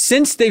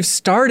 since they've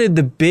started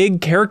the big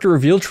character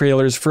reveal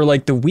trailers for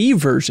like the Wii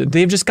version,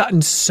 they've just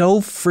gotten so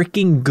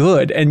freaking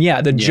good. And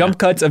the jump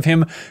cuts of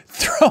him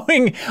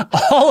throwing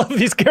all of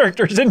these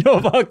characters into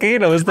a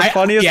volcano is the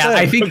funniest thing.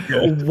 I think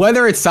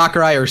whether it's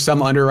Sakurai or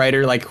some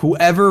underwriter, like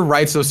whoever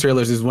writes those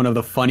trailers is one of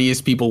the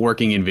funniest people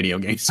working in video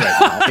games right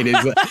now.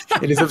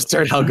 It is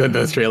absurd how good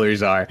those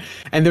trailers are.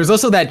 And there's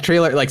also that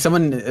trailer, like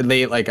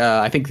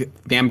I think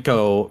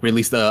Namco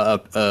released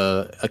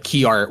a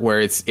key art where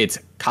it's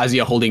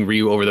Kazuya holding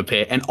Ryu over the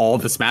pit and all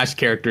the Smash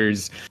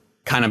characters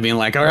kind of being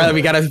like, all right,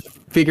 we got to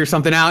figure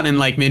something out. And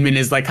like Min Min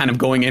is like kind of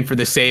going in for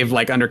the save,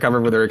 like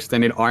undercover with her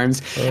extended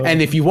arms. And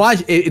if you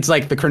watch, it's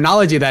like the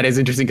chronology of that is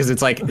interesting because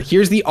it's like,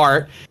 here's the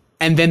art.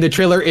 And then the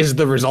trailer is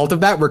the result of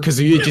that, where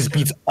Kazuya just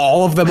beats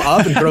all of them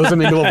up and throws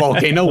them into a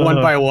volcano one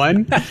by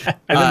one.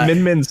 And then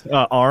Min Min's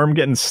arm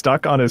getting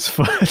stuck on his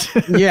foot.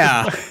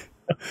 Yeah.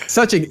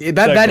 I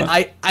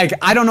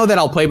don't know that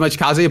I'll play much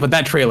Kazuya, but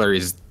that trailer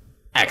is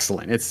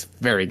excellent. It's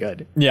very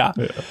good. Yeah.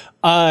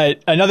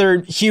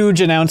 Another huge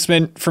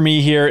announcement for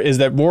me here is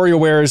that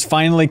WarioWare is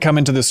finally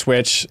coming to the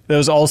Switch. That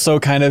was also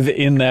kind of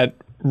in that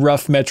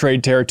rough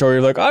Metroid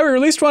territory. Like, we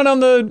released one on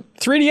the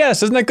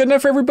 3DS. Isn't that good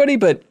enough for everybody?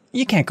 But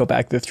you can't go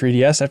back to the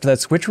 3DS after that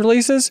Switch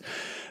releases.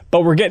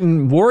 But we're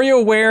getting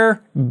WarioWare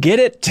Get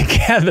It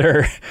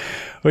Together,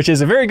 which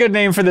is a very good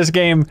name for this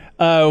game,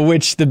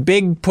 which the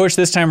big push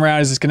this time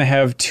around is it's going to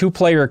have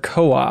 2-player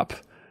co-op.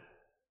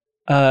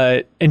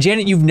 And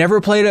Janet, you've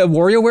never played a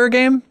WarioWare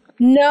game?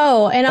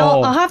 No, and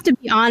I'll have to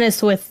be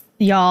honest with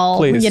y'all,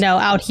 Please.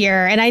 Out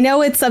here. And I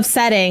know it's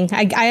upsetting.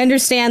 I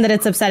understand that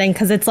it's upsetting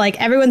because it's like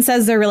everyone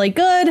says they're really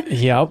good.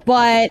 Yep.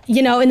 But,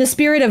 in the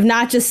spirit of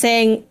not just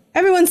saying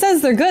everyone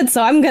says they're good,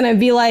 so I'm going to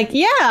be like,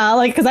 yeah,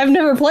 like, because I've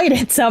never played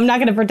it, so I'm not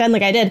going to pretend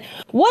like I did.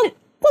 What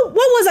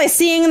was I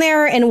seeing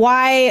there, and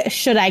why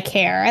should I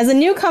care? As a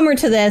newcomer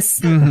to this,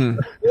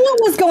 what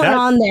was going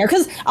on there?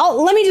 Because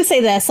let me just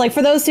say this, like,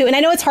 for those who, and I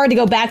know it's hard to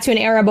go back to an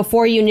era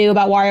before you knew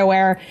about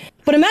WarioWare,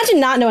 but imagine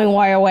not knowing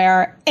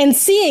WarioWare and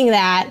seeing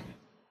that.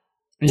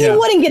 You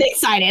wouldn't get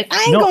excited.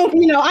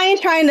 I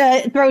ain't trying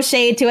to throw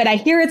shade to it. I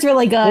hear it's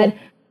really good.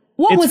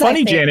 It's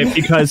funny, Janet,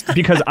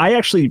 because I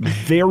actually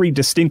very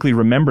distinctly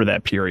remember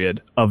that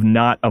period of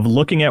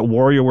looking at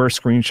WarioWare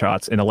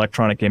screenshots in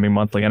Electronic Gaming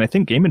Monthly and I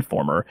think Game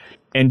Informer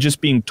and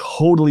just being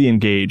totally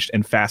engaged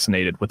and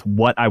fascinated with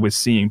what I was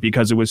seeing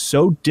because it was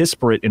so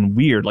disparate and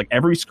weird. Like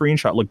every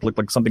screenshot looked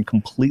like something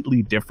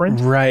completely different.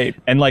 Right.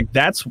 And like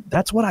that's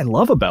what I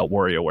love about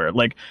WarioWare.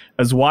 Like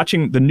as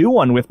watching the new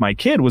one with my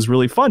kid was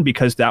really fun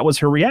because that was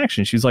her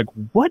reaction. She's like,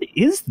 "What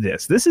is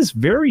this? This is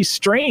very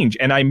strange."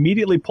 And I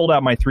immediately pulled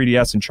out my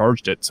 3DS and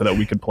charged it so that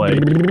we could play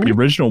the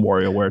original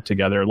WarioWare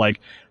together. Like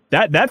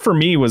that for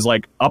me was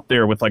like up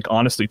there with like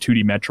honestly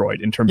 2D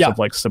Metroid in terms of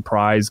like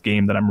surprise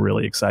game that I'm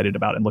really excited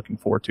about and looking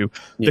forward to.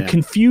 The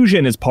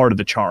confusion is part of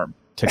the charm.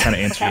 To kind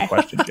of answer your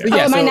question, Jay.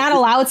 Am I not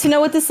allowed to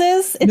know what this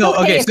is? It's no,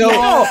 okay. So don't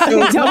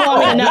want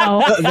me to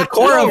know. The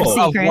core of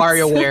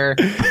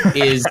WarioWare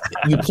is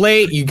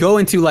you go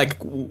into like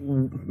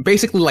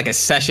basically like a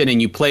session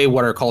and you play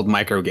what are called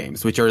micro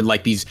games, which are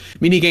like these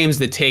mini games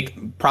that take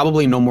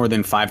probably no more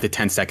than 5 to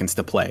 10 seconds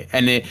to play.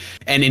 And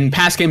in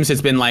past games, it's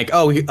been like,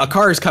 a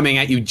car is coming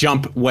at you,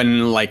 jump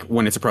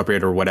when it's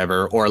appropriate or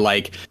whatever, or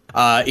like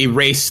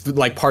erase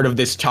like part of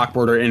this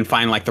chalkboard and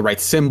find like the right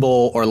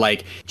symbol, or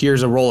like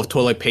here's a roll of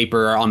toilet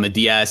paper on the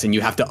DS and you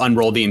have to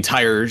unroll the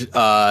entire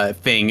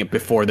thing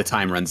before the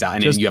time runs out,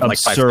 and just then you have like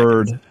 5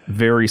 absurd, seconds.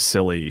 Very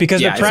silly.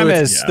 Because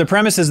the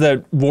premise is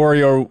that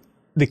Wario,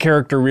 the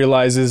character,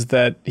 realizes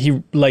that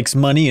he likes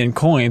money and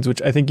coins,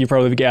 which I think you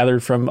probably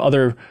gathered from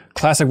other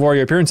classic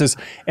Wario appearances,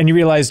 and you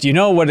realized,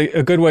 what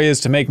a good way is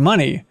to make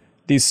money?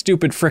 These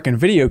stupid frickin'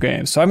 video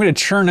games. So I'm going to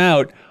churn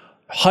out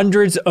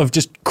hundreds of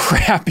just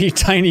crappy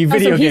tiny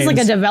video games. He's like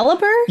a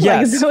developer? Yes.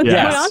 Like, is that what's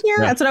going on here?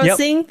 Yeah. That's what I was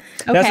seeing?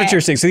 Okay. That's what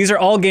you're seeing. So these are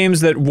all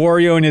games that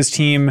Wario and his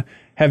team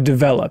have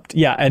developed.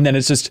 Yeah, and then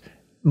it's just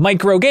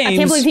micro games. I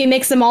can't believe he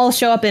makes them all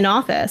show up in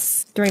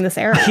Office during this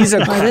era. He's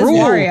a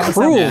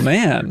cruel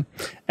man.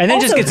 And then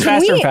also, just gets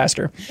faster and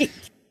faster.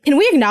 Can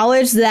we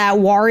acknowledge that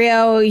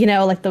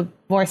Wario, like the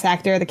voice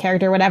actor, the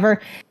character, whatever,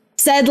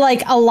 said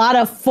like a lot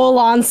of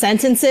full-on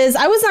sentences?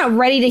 I was not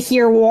ready to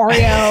hear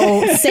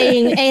Wario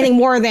saying anything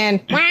more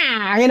than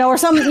 "wah," or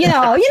some, you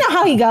know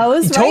how he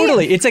goes. Right?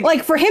 Totally, it's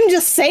like for him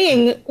just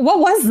saying, what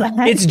was that?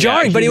 It's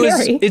jarring, but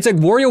it's like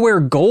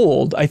WarioWare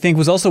Gold, I think,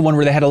 was also one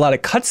where they had a lot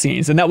of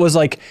cutscenes, and that was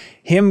like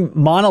him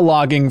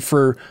monologuing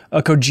for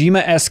a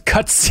Kojima-esque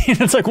cutscene.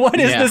 It's like, what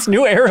is this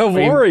new era of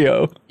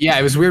Wario? Yeah,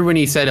 it was weird when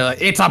he said,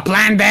 "It's a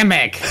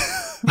pandemic."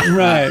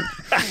 Right.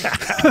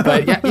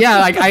 But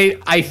like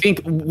I think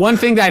one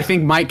thing that I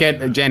think might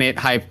get Janet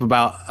hype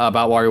about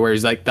WarioWare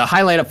is like the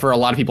highlight up for a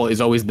lot of people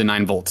is always the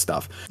 9-volt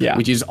stuff. Yeah.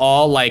 Which is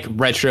all like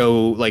retro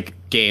like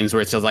games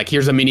where it's just like,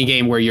 here's a mini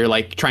game where you're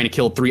like trying to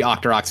kill 3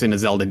 Octoroks in a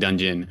Zelda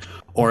dungeon,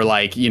 or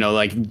like,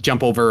 like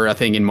jump over a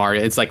thing in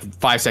Mario. It's like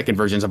 5-second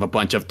versions of a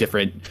bunch of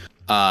different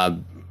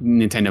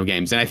Nintendo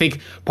games. And I think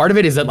part of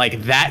it is that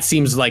like that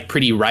seems like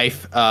pretty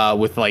rife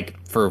with like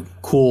for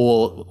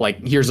cool,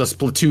 like here's a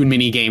Splatoon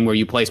mini game where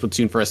you play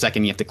Splatoon for a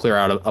second, you have to clear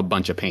out a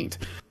bunch of paint.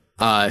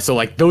 So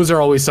like those are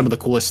always some of the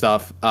coolest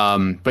stuff.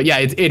 But yeah,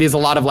 it is a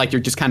lot of like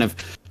you're just kind of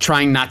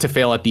trying not to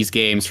fail at these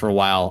games for a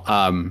while.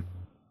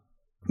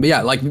 But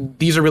yeah, like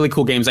these are really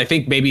cool games. I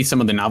think maybe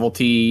some of the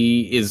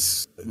novelty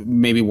is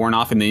maybe worn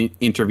off in the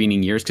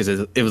intervening years because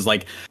it was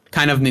like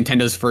kind of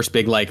Nintendo's first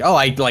big like, oh,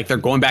 I like they're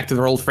going back to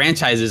their old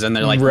franchises and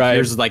they're like,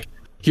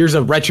 here's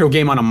a retro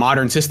game on a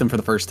modern system for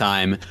the first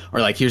time,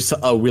 or like here's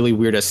a really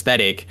weird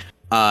aesthetic.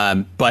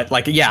 But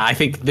like, yeah, I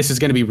think this is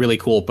going to be really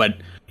cool. But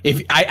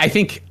I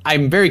think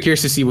I'm very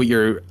curious to see what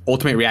your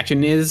ultimate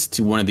reaction is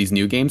to one of these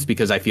new games,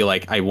 because I feel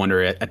like I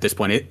wonder at this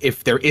point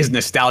if there is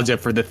nostalgia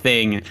for the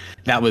thing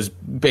that was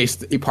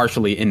based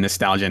partially in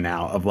nostalgia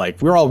now of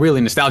like, we're all really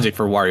nostalgic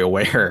for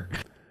WarioWare.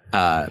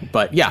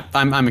 But yeah,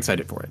 I'm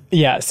excited for it.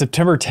 Yeah,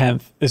 September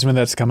 10th is when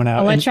that's coming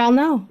out. I'll let y'all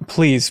know.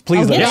 Please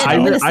let us know.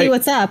 I'm going to see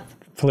what's up.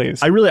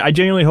 Please. I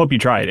genuinely hope you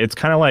try it. It's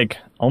kind of like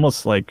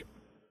almost like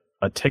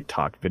a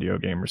TikTok video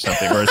game or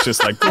something, where it's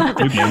just like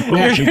new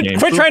game.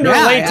 Quit trying to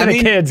relate to the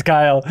kids,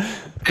 Kyle.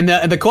 And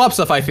the co-op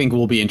stuff I think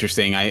will be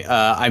interesting.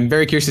 I'm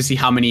very curious to see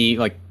how many,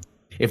 like,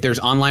 if there's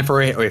online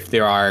for it or if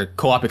there are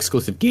co-op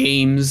exclusive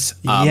games.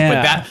 But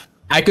that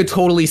I could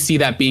totally see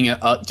that being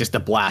just a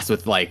blast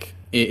with like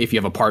if you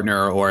have a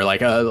partner or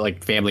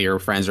like family or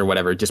friends or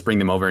whatever, just bring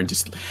them over and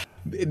just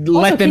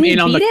let them in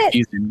on the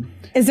confusion.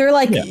 Is there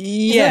like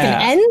is there like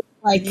an end?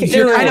 Like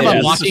you're kind of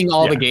unlocking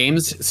all the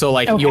games, so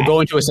like you'll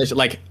go into a session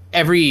like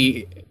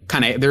every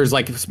kind of there's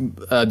like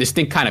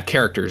distinct kind of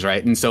characters,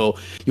 right? And so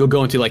you'll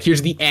go into like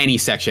here's the Annie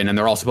section, and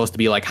they're all supposed to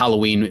be like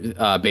Halloween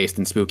based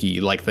and spooky.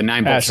 Like the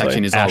 9-volt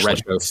section is all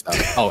retro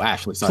stuff. Oh,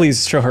 Ashley, sorry.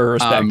 Please show her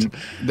respect.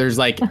 There's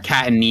like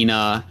Kat and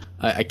Nina,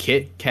 a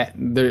cat.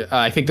 There,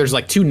 I think there's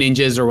like two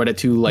ninjas or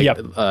two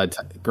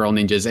girl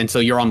ninjas, and so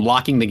you're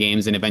unlocking the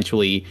games, and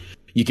eventually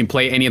you can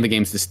play any of the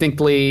games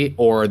distinctly,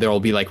 or there will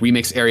be like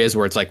remix areas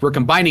where it's like we're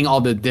combining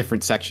all the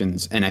different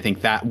sections. And I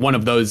think that one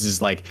of those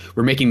is like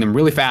we're making them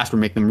really fast, we're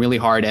making them really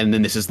hard, and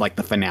then this is like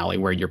the finale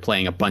where you're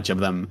playing a bunch of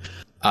them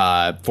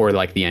for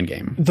like the end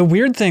game. The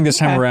weird thing this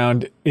time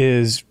around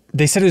is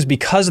they said it was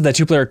because of that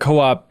 2-player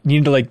co-op, you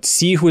need to like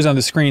see who is on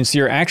the screen, so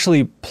you're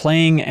actually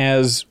playing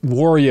as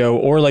Wario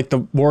or like the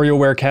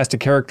WarioWare cast of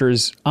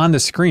characters on the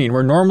screen,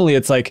 where normally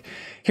it's like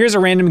here's a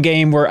random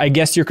game where I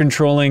guess you're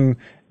controlling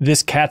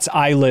this cat's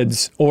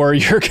eyelids, or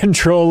you're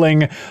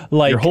controlling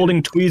like you're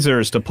holding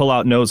tweezers to pull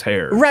out nose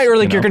hairs, right? Or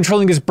like you're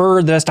controlling this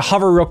bird that has to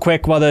hover real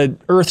quick while the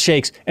earth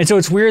shakes. And so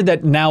it's weird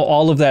that now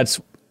all of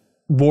that's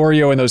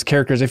Wario and those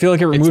characters. I feel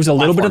like it removes a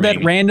little bit of that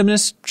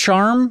randomness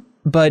charm,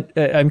 but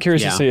I'm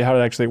curious to see how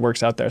it actually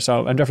works out there.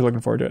 So I'm definitely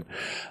looking forward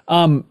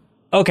to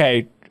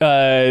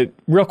it.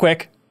 Real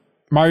quick,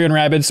 Mario and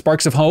Rabbids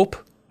Sparks of Hope,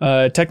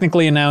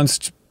 technically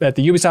announced at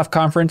the Ubisoft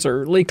conference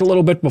or leaked a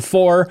little bit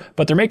before,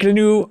 but they're making a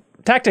new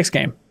tactics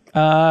game.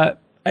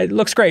 It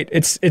looks great.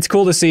 It's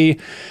cool to see.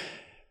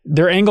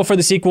 Their angle for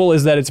the sequel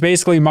is that it's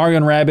basically Mario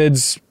and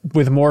Rabbids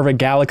with more of a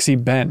Galaxy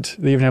bent.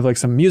 They even have like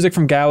some music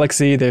from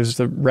Galaxy. There's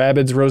the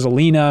Rabbids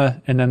Rosalina,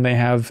 and then they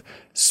have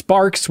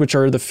Sparks, which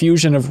are the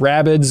fusion of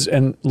Rabbids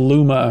and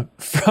Luma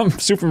from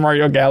Super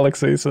Mario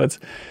Galaxy. So that's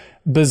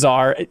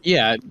bizarre.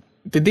 Yeah.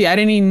 Did they add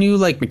any new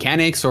like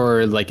mechanics,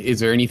 or like is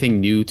there anything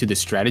new to the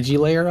strategy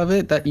layer of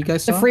it that you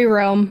guys saw? The free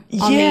roam.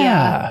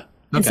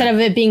 Instead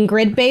of it being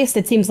grid based,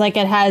 it seems like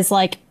it has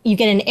like you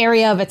get an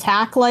area of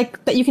attack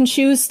like that you can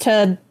choose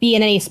to be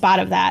in any spot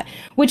of that,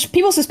 which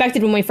people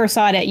suspected when we first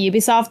saw it at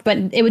Ubisoft, but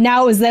it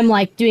was them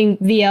like doing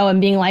VO and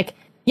being like,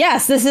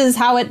 yes, this is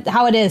how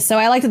it is. So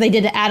I like that they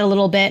did add a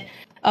little bit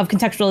of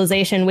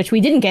contextualization, which we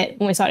didn't get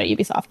when we saw it at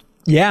Ubisoft.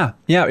 Yeah.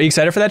 Are you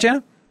excited for that,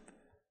 Jana?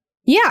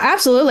 Yeah,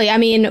 absolutely. I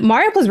mean,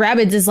 Mario plus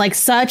Rabbids is like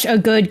such a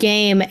good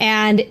game,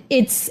 and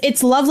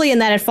it's lovely in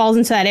that it falls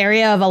into that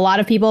area of a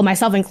lot of people,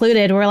 myself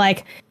included, who are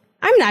like,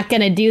 I'm not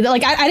going to do that.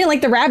 Like, I didn't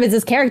like the Rabbids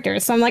as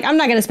characters, so I'm like, I'm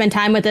not going to spend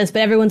time with this,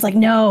 but everyone's like,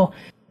 no,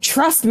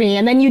 trust me.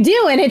 And then you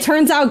do, and it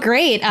turns out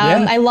great.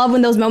 I love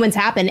when those moments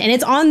happen. And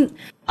it's on,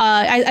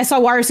 I saw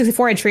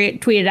Wario64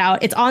 had tweeted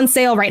out, it's on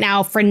sale right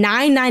now for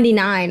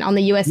 $9.99 on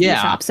the USD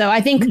shop. So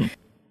I think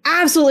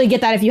absolutely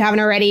get that if you haven't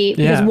already,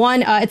 because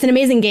one, it's an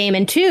amazing game,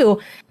 and two,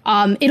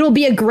 it'll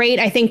be a great,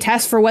 I think,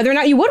 test for whether or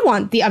not you would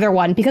want the other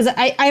one, because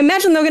I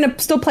imagine they're going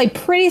to still play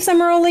pretty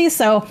similarly.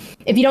 So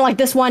if you don't like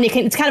this one,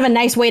 it's kind of a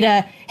nice way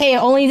to, hey,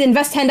 only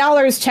invest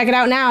 $10, check it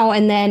out now.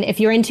 And then if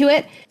you're into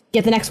it,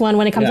 get the next one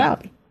when it comes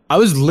out. I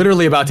was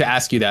literally about to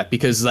ask you that,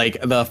 because like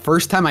the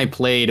first time I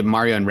played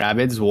Mario and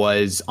Rabbids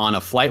was on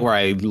a flight where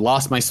I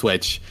lost my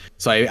Switch.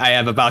 So I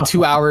have about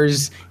 2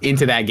 hours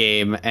into that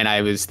game, and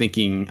I was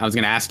thinking I was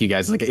going to ask you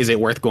guys, like, is it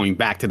worth going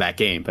back to that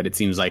game? But it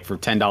seems like for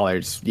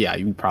 $10, yeah,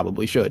 you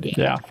probably should.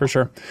 Yeah, for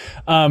sure.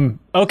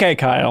 Okay,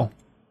 Kyle.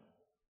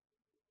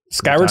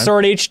 Skyward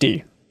Sword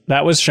HD.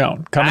 That was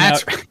shown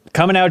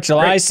coming out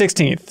July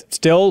 16th.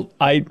 Still,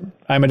 I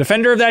I'm a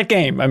defender of that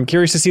game. I'm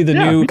curious to see the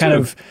new kind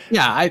of.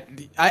 Yeah,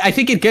 I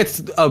think it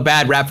gets a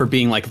bad rap for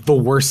being like the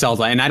worst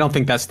Zelda, and I don't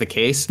think that's the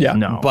case. Yeah,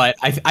 no. But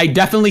I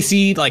definitely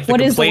see like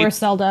what is the worst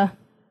Zelda?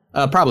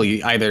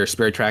 Probably either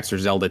Spirit Tracks or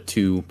Zelda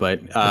 2, but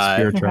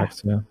Spirit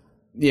Tracks, yeah.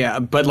 Yeah,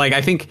 but like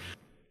I think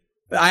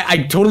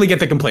I totally get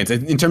the complaints.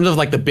 In terms of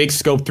like the big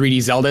scope 3D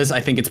Zeldas, I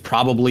think it's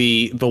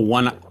probably the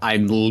one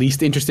I'm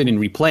least interested in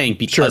replaying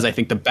because I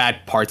think the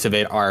bad parts of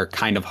it are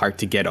kind of hard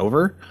to get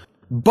over.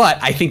 But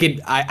I think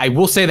I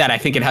will say that I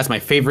think it has my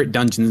favorite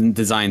dungeon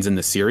designs in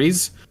the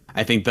series.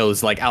 I think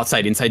those like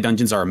outside inside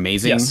dungeons are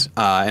amazing. Yes.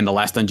 And the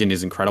last dungeon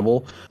is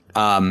incredible.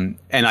 And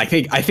I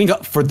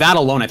think for that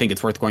alone, I think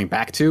it's worth going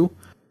back to.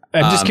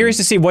 I'm just curious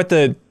to see what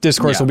the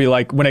discourse will be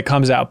like when it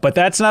comes out. But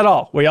that's not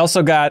all. We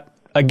also got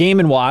a Game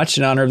 & Watch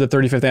in honor of the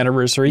 35th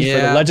anniversary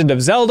for The Legend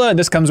of Zelda. And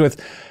this comes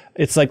with,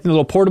 it's like the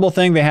little portable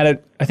thing. They had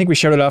it, I think we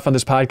showed it off on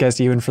this podcast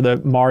even for the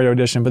Mario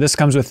edition. But this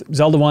comes with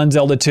Zelda 1,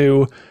 Zelda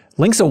 2,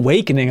 Link's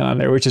Awakening on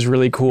there, which is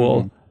really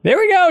cool. There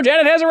we go.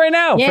 Janet has it right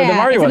now for the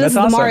Mario one. That's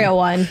awesome. The Mario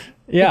one.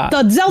 Yeah.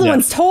 The Zelda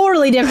one's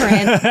totally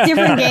different.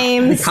 Different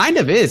games. It kind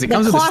of is. It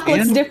comes with a stand. The clock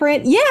looks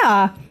different.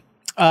 Yeah.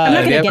 I'm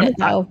not going to get it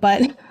though,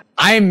 but...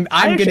 I'm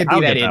going to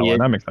be that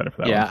idiot. I'm excited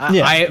for that one.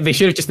 Yeah. They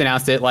should have just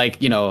announced it like,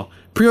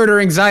 pre-order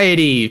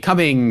anxiety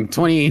coming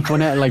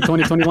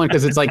 2021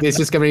 because it's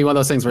just going to be one of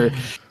those things where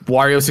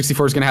Wario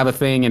 64 is going to have a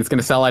thing and it's going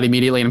to sell out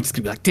immediately and I'm just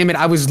going to be like, damn it,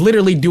 I was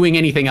literally doing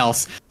anything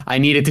else. I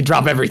needed to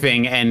drop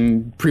everything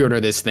and pre-order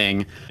this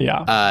thing.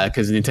 Yeah.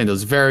 Because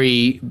Nintendo's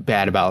very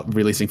bad about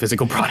releasing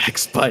physical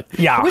products. But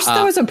yeah, I wish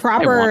there was a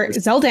proper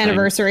Zelda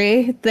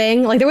anniversary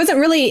thing. Like there wasn't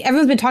really.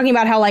 Everyone's been talking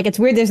about how like it's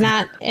weird. There's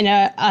not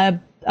a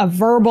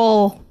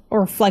verbal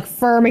or like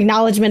firm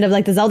acknowledgement of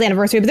like the Zelda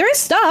anniversary, but there is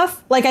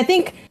stuff. Like I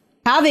think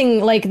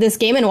having like this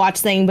Game & Watch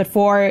thing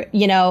before,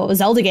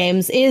 Zelda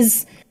games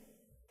is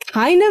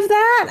kind of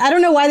that. I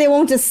don't know why they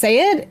won't just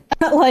say it.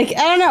 Like,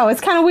 I don't know.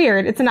 It's kind of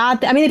weird. It's an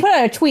odd, they put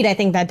out a tweet, I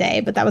think, that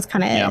day, but that was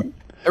kind of it.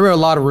 There were a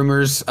lot of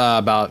rumors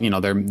about,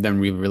 them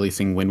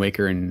re-releasing Wind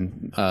Waker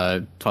and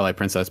Twilight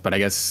Princess, but I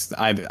guess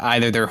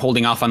either they're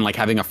holding off on like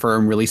having a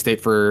firm release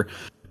date for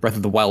Breath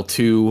of the Wild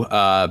 2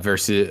 and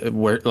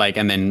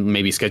then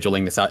maybe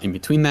scheduling this out in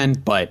between then,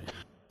 but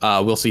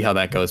we'll see how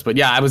that goes. But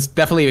yeah, I was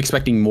definitely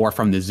expecting more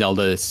from the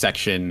Zelda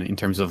section in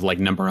terms of like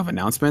number of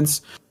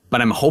announcements,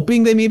 but I'm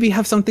hoping they maybe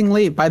have something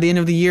late by the end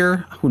of the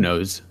year. Who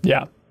knows?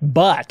 Yeah,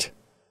 but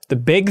the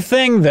big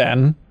thing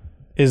then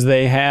is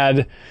they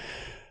had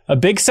a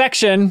big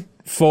section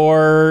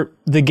for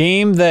the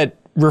game that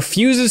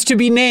refuses to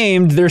be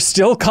named. They're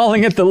still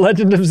calling it The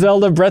Legend of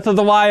Zelda Breath of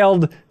the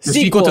Wild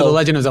sequel to The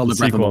Legend of Zelda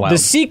Breath of the Wild. The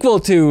sequel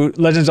to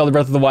Legend of Zelda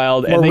Breath of the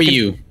Wild. Or Wii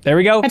U. There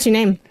we go. Catchy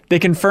name. They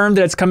confirmed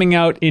that it's coming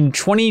out in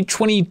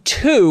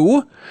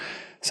 2022,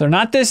 so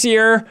not this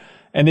year.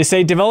 And they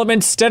say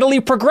development steadily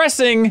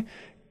progressing.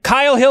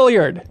 Kyle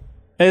Hilliard,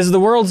 as the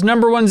world's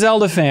 #1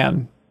 Zelda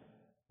fan,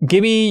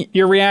 give me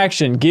your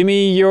reaction. Give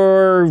me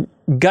your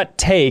gut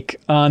take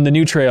on the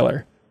new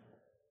trailer.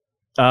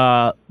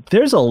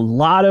 There's a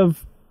lot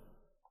of...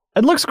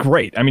 It looks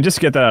great. I mean, just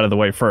to get that out of the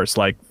way first,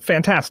 like,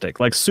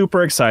 fantastic, like,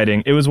 super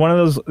exciting. It was one of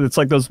those, it's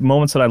like those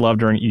moments that I love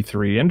during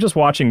E3 and just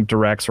watching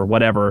directs or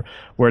whatever,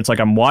 where it's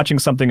like I'm watching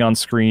something on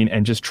screen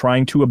and just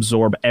trying to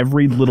absorb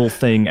every little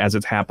thing as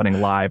it's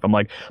happening live. I'm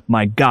like,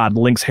 my God,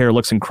 Link's hair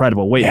looks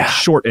incredible. Wait, it's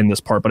short in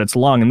this part, but it's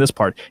long in this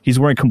part. He's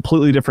wearing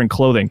completely different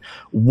clothing.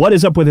 What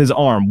is up with his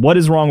arm? What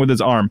is wrong with his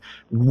arm?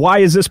 Why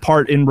is this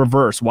part in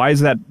reverse? Why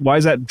is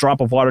that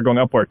drop of water going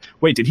upward?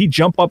 Wait, did he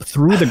jump up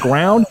through the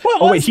ground?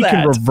 He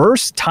can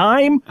reverse time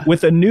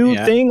with a new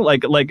thing,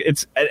 like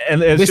it's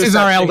this is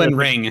our Elden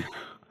Ring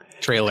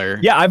trailer.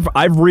 Yeah,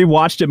 I've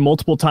rewatched it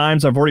multiple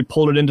times. I've already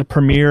pulled it into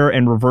Premiere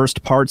and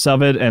reversed parts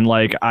of it, and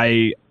like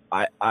I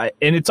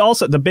and it's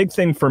also the big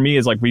thing for me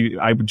is like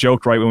I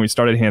joked right when we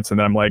started, Hanson,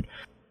 that I'm like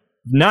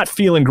not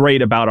feeling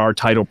great about our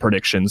title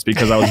predictions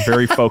because I was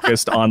very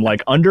focused on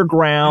like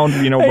underground,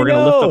 we're going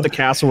to lift up the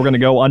castle, we're going to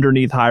go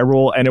underneath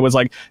Hyrule, and it was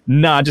like,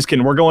 nah, just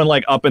kidding, we're going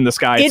like up in the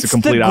sky. It's the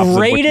complete opposite of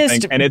what you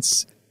think, and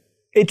it's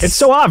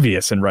so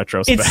obvious in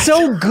retrospect. It's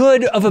so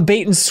good of a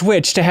bait and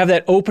switch to have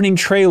that opening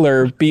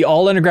trailer be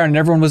all underground and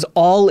everyone was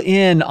all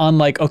in on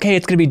like, okay,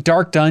 it's going to be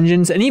dark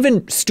dungeons. And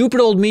even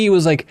stupid old me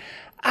was like,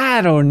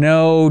 I don't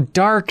know,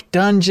 dark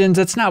dungeons.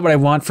 That's not what I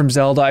want from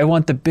Zelda. I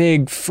want the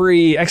big,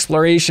 free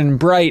exploration,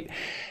 bright.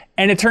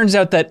 And it turns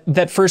out that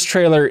that first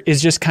trailer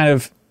is just kind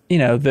of,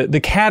 the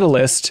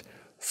catalyst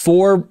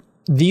for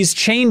these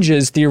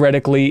changes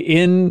theoretically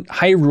in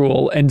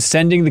Hyrule and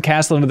sending the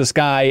castle into the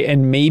sky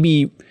and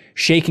maybe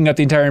shaking up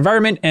the entire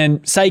environment,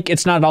 and psych,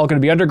 it's not all going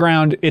to be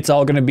underground, it's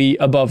all going to be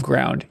above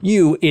ground.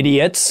 You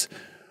idiots.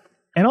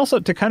 And also,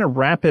 to kind of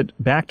wrap it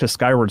back to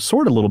Skyward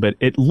Sword a little bit,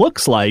 it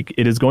looks like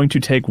it is going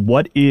to take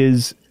what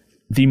is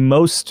the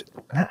most,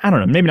 I don't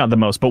know, maybe not the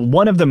most, but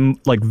one of the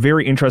like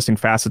very interesting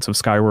facets of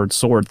Skyward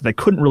Sword that they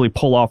couldn't really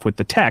pull off with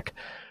the tech,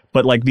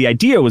 but like the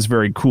idea was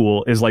very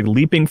cool, is like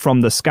leaping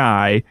from the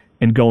sky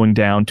and going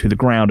down to the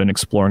ground and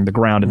exploring the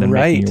ground and then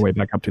making your way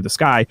back up to the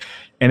sky.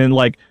 And then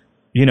like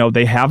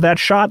they have that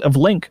shot of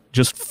Link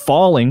just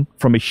falling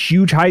from a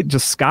huge height,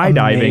 just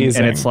skydiving,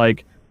 and it's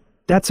like,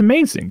 that's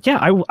amazing. Yeah,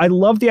 I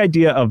love the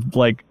idea of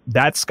like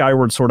that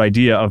Skyward Sword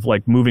idea of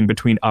like moving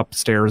between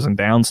upstairs and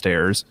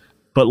downstairs,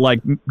 but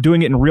like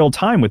doing it in real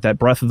time with that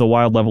Breath of the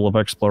Wild level of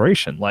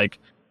exploration. Like,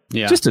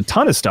 just a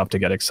ton of stuff to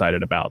get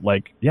excited about.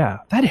 Like,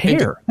 that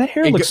hair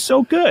looks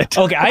so good.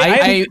 Okay,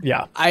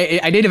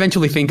 I did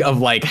eventually think of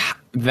like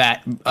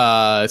that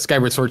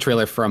Skyward Sword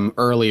trailer from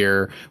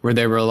earlier where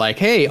they were like,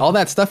 hey, all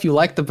that stuff you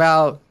liked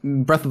about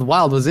Breath of the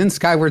Wild was in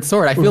Skyward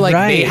Sword. I feel like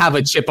they have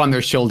a chip on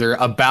their shoulder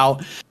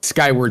about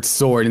Skyward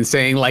Sword and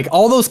saying like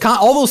all those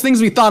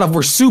things we thought of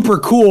were super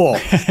cool.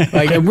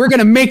 Like, and we're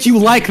gonna make you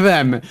like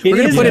them. We're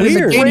gonna put it in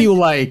the game you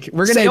like.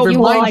 We're gonna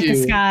remind you.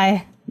 The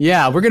sky.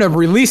 Yeah, we're gonna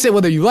release it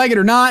whether you like it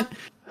or not.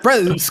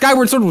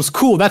 Skyward Sword was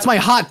cool. That's my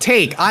hot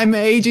take. I'm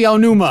AJ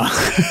Aonuma.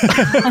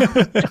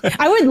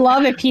 I would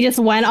love if he just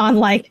went on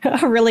like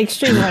a really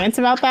extreme rant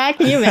about that.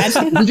 Can you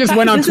imagine? He just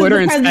went on Twitter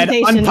and said,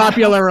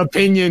 unpopular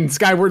opinion,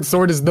 Skyward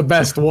Sword is the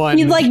best one.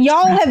 He's like,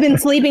 y'all have been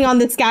sleeping on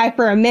this guy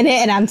for a minute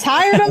and I'm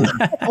tired of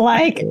it.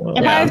 Like,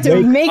 if I have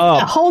to make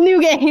a whole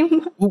new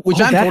game.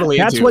 Which I'm totally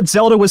That's into. what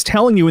Zelda was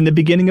telling you in the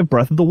beginning of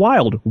Breath of the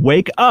Wild.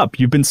 Wake up.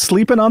 You've been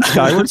sleeping on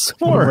Skyward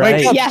Sword.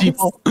 Wake up, yes.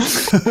 people.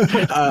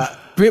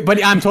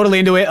 But I'm totally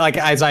into it. Like,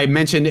 as I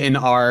mentioned in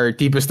our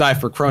deepest dive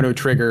for Chrono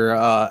Trigger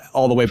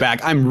all the way back,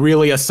 I'm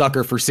really a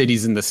sucker for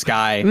cities in the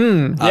sky,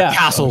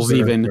 castles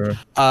even. Sure.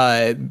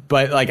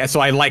 But like, so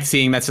I like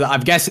seeing that. So I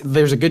guess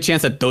there's a good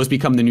chance that those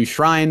become the new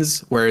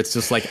shrines, where it's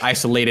just like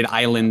isolated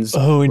islands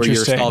where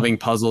you're solving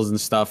puzzles and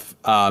stuff.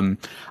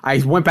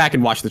 I went back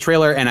and watched the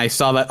trailer, and I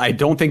saw that I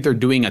don't think they're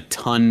doing a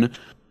ton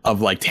of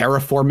like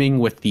terraforming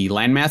with the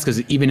landmass,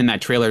 because even in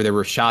that trailer there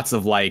were shots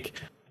of like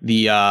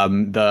the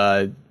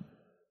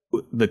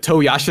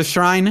Toyasha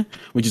Shrine,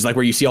 which is like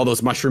where you see all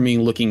those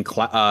mushrooming looking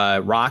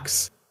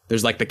rocks.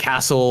 There's like the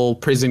castle,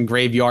 prison,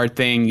 graveyard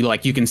thing.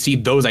 You can see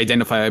those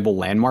identifiable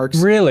landmarks.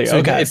 Really? So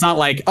okay. It's not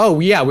like,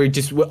 we're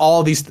just all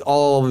of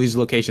these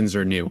locations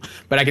are new.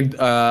 But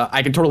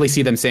I can totally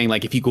see them saying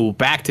like, if you go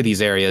back to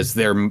these areas,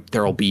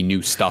 there'll be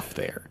new stuff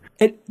there.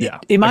 I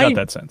got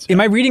that sense.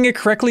 Am I reading it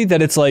correctly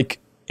that it's like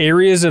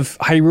areas of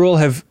Hyrule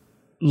have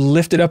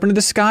lifted up into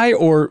the sky,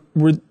 or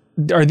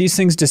are these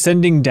things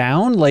descending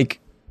down? Like,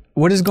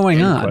 what is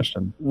going on?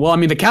 Question. Well, I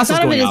mean, the castle's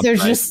going up.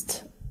 There's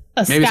just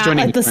a sky.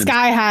 Like the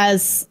sky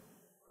has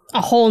a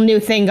whole new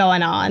thing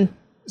going on.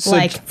 So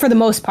like for the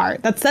most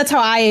part, that's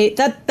how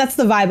that's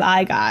the vibe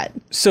I got.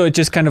 So it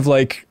just kind of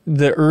like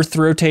the Earth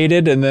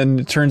rotated, and then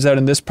it turns out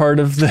in this part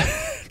of the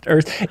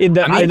Earth in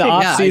the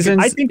off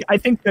seasons. I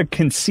think the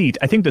conceit.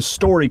 I think the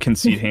story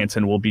conceit,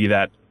 Hanson, will be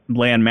that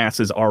land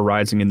masses are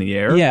rising in the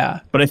air. Yeah.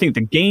 But I think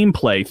the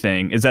gameplay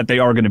thing is that they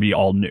are going to be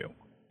all new.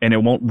 And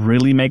it won't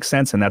really make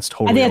sense, and that's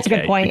totally I think that's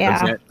a good point,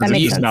 That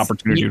makes an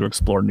opportunity to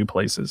explore new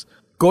places.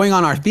 Going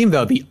on our theme,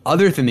 though, the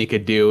other thing they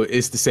could do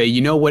is to say,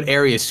 what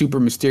area is super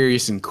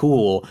mysterious and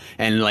cool,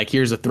 and like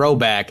here's a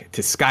throwback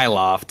to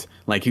Skyloft.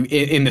 Like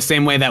in the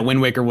same way that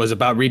Wind Waker was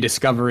about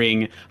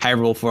rediscovering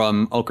Hyrule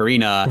from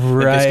Ocarina,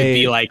 this could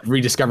be like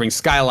rediscovering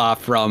Skyloft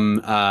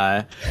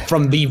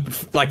from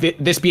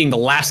this being the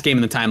last game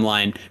in the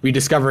timeline,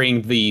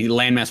 rediscovering the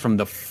landmass from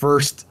the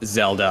first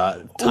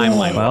Zelda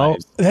timeline. Well,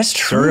 that's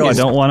true. I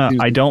don't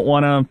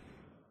want to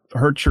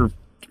hurt your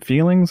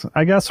feelings,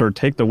 I guess, or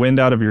take the wind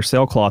out of your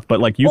sailcloth.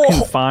 But like you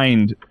can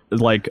find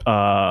like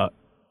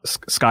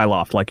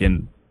Skyloft like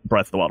in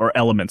Breath of the Wild, or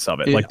elements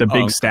of it, like the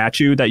big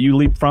statue that you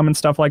leap from and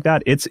stuff like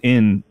that. It's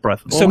in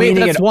Breath of the Wild.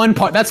 So that's one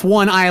part. That's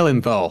one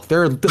island, though.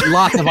 There are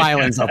lots of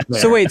islands up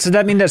there. So wait, so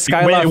that means that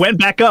Skyloft went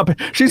back up.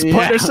 She's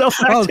put herself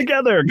back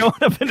together, going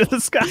up into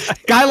the sky.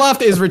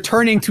 Skyloft is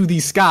returning to the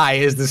sky.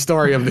 Is the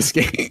story of this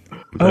game?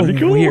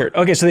 Cool. Weird.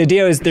 Okay, so the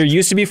idea is there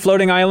used to be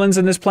floating islands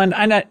in this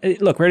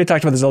planet. Look, we already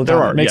talked about this all the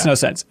time. It makes no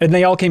sense, and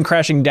they all came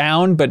crashing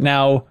down, but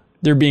now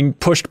they're being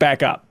pushed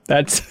back up.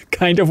 That's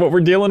kind of what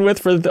we're dealing with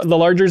for the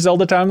larger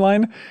Zelda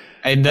timeline.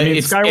 And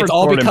it's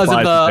all because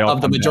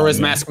of the Majora's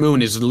Mask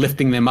moon is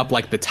lifting them up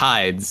like the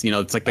tides.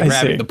 It's like the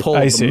gravity, the pull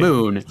of the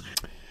moon.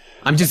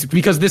 I'm just,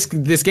 because this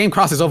game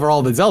crosses over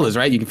all the Zeldas,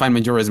 right? You can find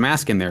Majora's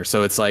Mask in there.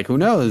 So it's like, who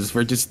knows?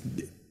 We're just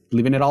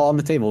leaving it all on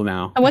the table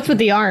now. And what's with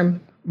the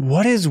arm?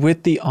 What is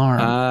with the arm?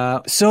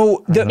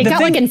 It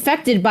got like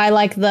infected by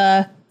like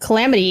the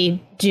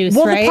calamity juice,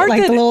 right?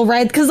 Like the little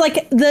red, because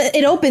like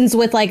it opens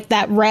with like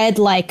that red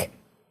like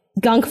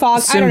gunk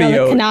fog. Symbiote. I don't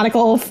know the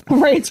canonical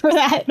phrase for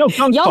that. No,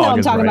 gunk Y'all fog know what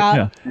I'm talking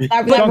about.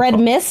 Yeah. That red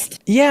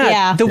mist.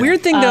 Yeah. The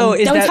weird thing though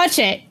is don't touch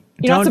it.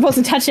 You're not supposed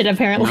to touch it,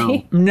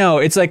 apparently. No,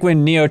 it's like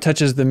when Neo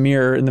touches the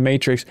mirror in the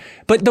Matrix.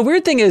 But the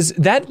weird thing is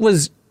that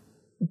was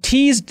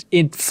teased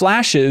in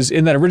flashes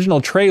in that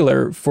original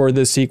trailer for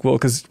the sequel,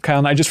 because Kyle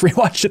and I just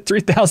rewatched it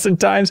 3,000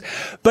 times.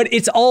 But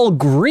it's all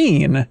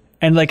green.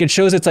 And like it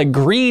shows it's like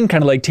green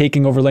kind of like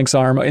taking over Link's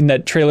arm in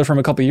that trailer from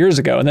a couple years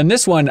ago. And then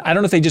this one, I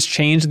don't know if they just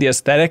changed the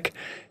aesthetic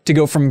to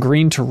go from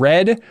green to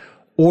red,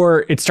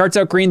 or it starts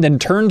out green, then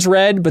turns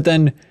red. But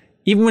then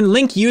even when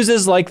Link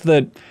uses like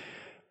the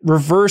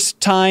reverse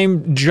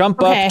time,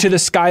 jump up to the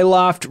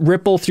skyloft,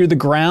 ripple through the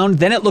ground,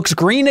 then it looks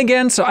green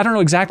again. So I don't know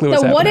exactly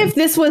what's happening. So what if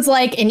this was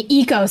like an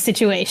eco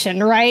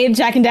situation, right?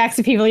 Jack and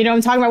Daxter people, you know what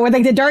I'm talking about, where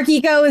like the dark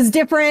eco is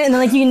different and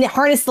then like you can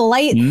harness the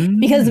light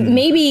because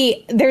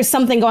maybe there's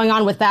something going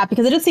on with that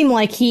because it just seemed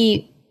like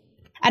I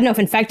don't know if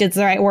infected is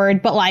the right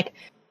word, but like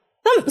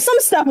some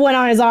stuff went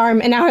on his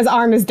arm and now his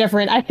arm is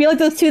different. I feel like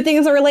those two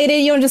things are related.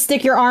 You don't just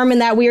stick your arm in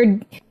that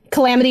weird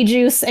calamity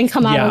juice and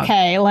come out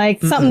okay.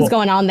 Like something's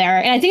going on there.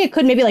 And I think it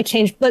could maybe like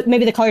change, but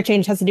maybe the color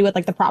change has to do with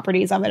like the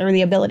properties of it or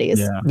the abilities.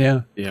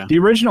 Yeah. The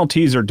original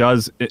teaser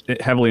does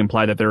it heavily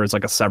imply that there is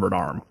like a severed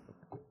arm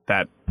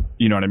that,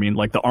 you know what I mean?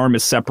 Like the arm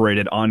is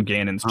separated on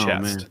Ganon's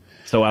chest. Man.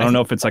 So I don't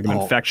know if it's like an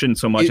infection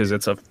so much as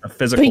it's a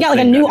physical. But he got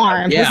like a new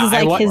arm. Yeah, this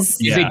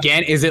is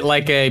like Is it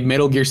like a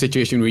Metal Gear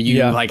situation where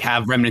you like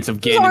have remnants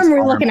of Ganon's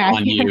arm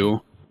on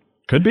you?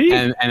 Could be.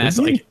 And that's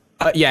like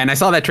and I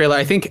saw that trailer.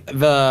 I think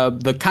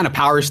the kind of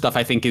power stuff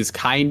I think is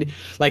kind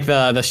like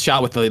the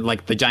shot with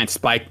the giant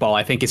spike ball.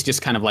 I think it's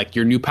just kind of like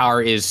your new power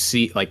is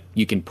like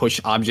you can push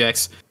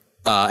objects.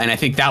 And I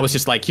think that was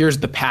just like, here's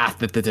the path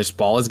that this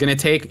ball is going to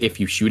take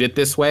if you shoot it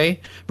this way.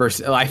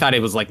 Versus, I thought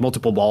it was like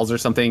multiple balls or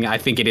something. I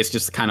think it is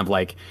just kind of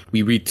like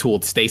we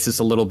retooled stasis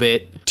a little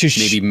bit to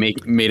maybe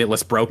made it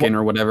less broken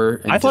or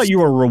whatever. I thought you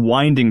were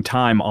rewinding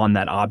time on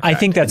that object. I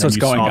think that's what's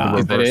going on.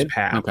 The reverse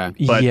path.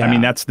 Okay, but I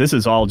mean this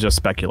is all just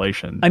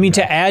speculation. I mean,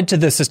 to add to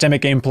the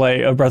systemic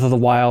gameplay of Breath of the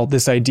Wild,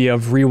 this idea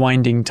of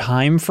rewinding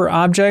time for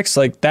objects,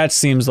 like that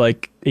seems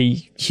like a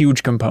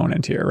huge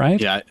component here,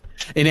 right? Yeah.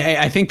 And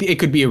I think it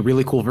could be a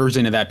really cool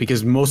version of that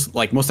because most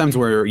times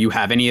where you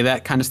have any of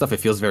that kind of stuff, it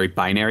feels very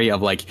binary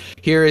of like,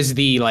 here is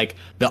the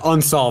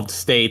unsolved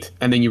state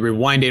and then you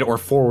rewind it or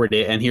forward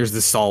it and here's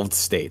the solved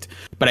state.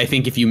 But I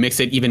think if you mix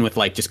it even with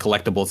like just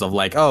collectibles of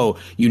like, oh,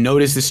 you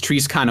notice this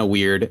tree's kind of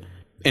weird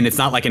and it's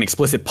not like an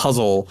explicit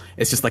puzzle.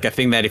 It's just like a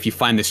thing that if you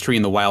find this tree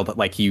in the wild,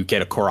 like you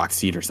get a Korok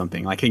seed or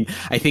something. Like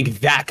I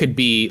think that could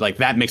be like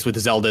that mixed with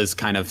Zelda's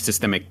kind of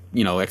systemic,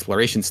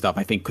 exploration stuff,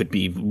 I think could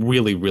be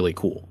really, really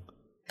cool.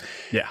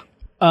 Yeah.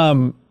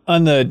 On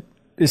the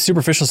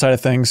superficial side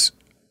of things,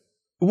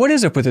 what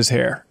is up with his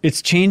hair?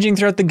 It's changing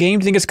throughout the game.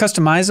 Do you think it's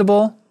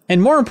customizable? And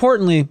more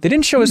importantly, they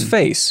didn't show his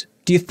face.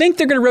 Do you think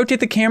they're going to rotate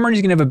the camera and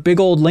he's going to have a big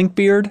old Link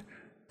beard?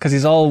 Because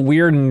he's all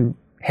weird and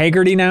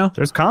haggardy now?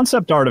 There's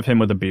concept art of him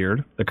with a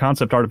beard. The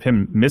concept art of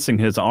him missing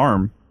his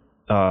arm.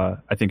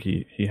 I think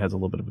he has a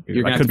little bit of a beard.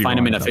 You're going to have to find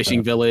him in a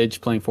fishing village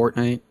playing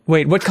Fortnite.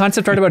 Wait, what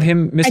concept art about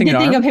him missing an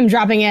arm? I did think of him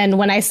dropping in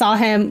when I saw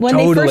him. When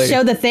they first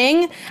showed the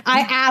thing,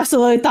 I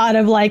absolutely thought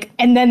of like,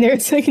 and then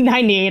there's like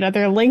 98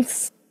 other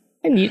links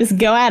and you just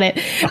go at it.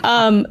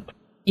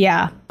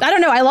 Yeah. I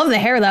don't know. I love the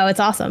hair though. It's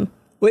awesome.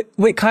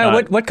 Wait,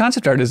 Kyle, what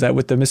concept art is that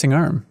with the missing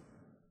arm?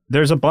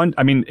 There's a bunch.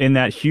 I mean, in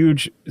that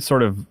huge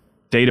sort of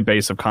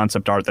database of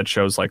concept art that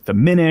shows like the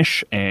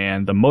Minish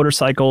and the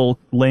motorcycle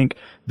Link,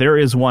 there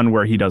is one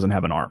where he doesn't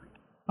have an arm.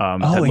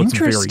 That looks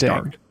very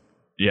dark.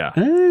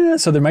 Yeah.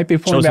 So there might be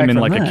shows him in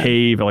like a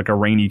cave, like a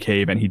rainy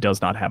cave, and he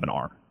does not have an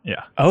arm.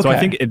 Yeah. Okay. So I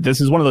think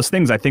this is one of those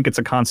things. I think it's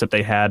a concept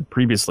they had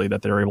previously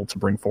that they're able to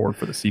bring forward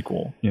for the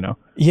sequel.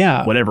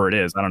 Yeah. Whatever it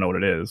is, I don't know what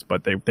it is,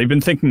 but they've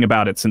been thinking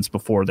about it since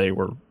before they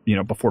were,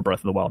 before Breath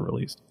of the Wild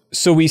released.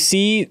 So we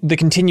see the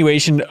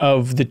continuation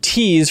of the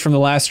tease from the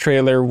last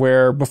trailer,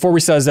 where before we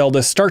saw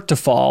Zelda start to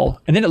fall,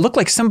 and then it looked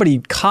like somebody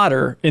caught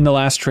her in the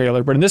last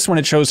trailer, but in this one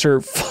it shows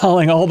her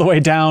falling all the way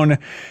down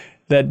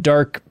that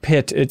dark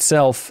pit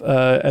itself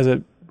as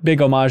a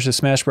big homage to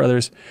Smash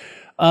Brothers.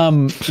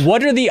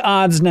 What are the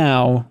odds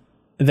now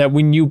that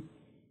when you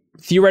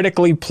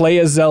theoretically play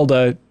as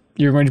Zelda,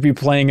 you're going to be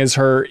playing as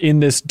her in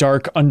this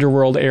dark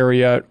underworld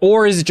area?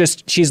 Or is it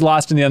just she's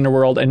lost in the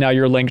underworld and now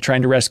you're Link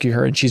trying to rescue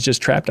her and she's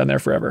just trapped down there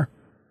forever?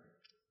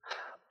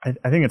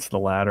 I think it's the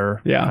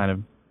latter. Yeah. Kind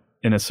of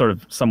in a sort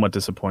of somewhat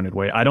disappointed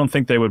way. I don't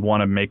think they would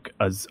want to make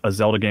a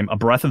Zelda game, a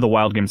Breath of the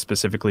Wild game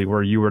specifically,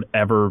 where you would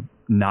ever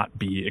not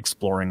be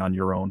exploring on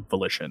your own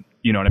volition.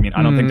 You know what I mean?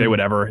 I don't think they would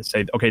ever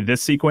say, okay,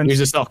 this sequence...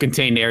 There's a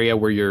self-contained area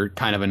where you're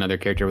kind of another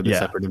character with a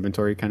separate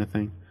inventory kind of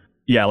thing.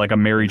 Yeah, like a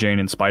Mary Jane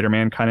and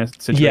Spider-Man kind of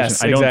situation.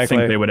 Yes, I don't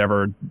think they would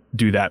ever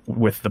do that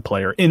with the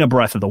player in a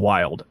Breath of the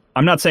Wild.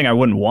 I'm not saying I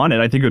wouldn't want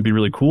it. I think it would be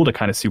really cool to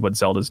kind of see what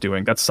Zelda's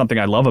doing. That's something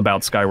I love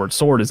about Skyward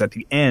Sword, is at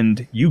the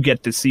end, you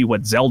get to see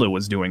what Zelda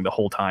was doing the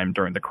whole time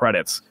during the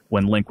credits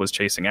when Link was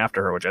chasing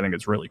after her, which I think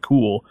is really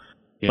cool.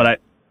 Yeah.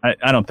 But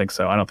I don't think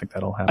so. I don't think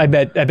that'll happen. I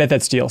bet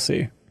that's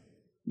DLC.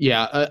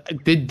 Yeah.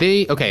 Did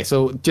they... Okay,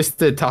 so just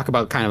to talk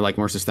about kind of like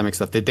more systemic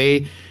stuff, did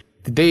they...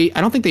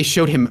 I don't think they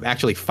showed him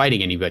actually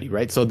fighting anybody,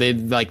 right? So they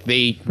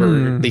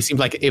seemed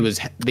like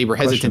they were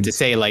hesitant to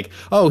say like,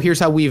 oh, here's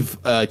how we've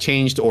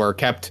changed or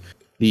kept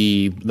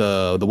the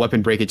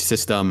weapon breakage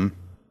system.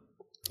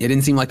 It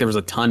didn't seem like there was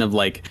a ton of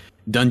like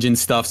dungeon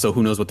stuff, so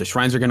who knows what the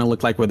shrines are going to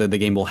look like, whether the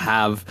game will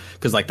have,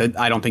 because like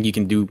I don't think you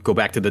can go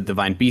back to the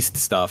Divine Beast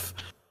stuff.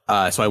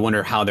 So I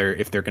wonder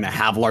if they're going to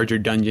have larger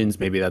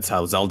dungeons. Maybe that's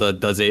how Zelda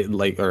does it,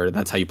 or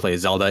that's how you play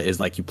Zelda, is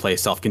like you play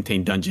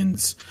self-contained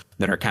dungeons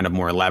that are kind of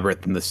more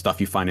elaborate than the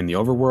stuff you find in the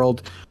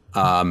overworld.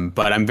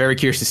 But I'm very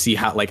curious to see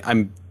how, like,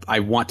 I'm I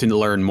want to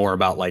learn more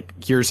about like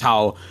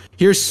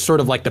here's sort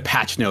of like the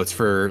patch notes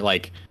for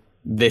like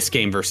this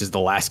game versus the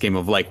last game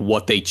of like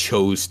what they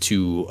chose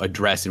to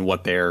address and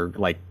what they're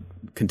like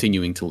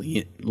continuing to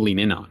lean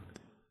in on.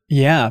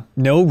 Yeah,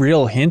 no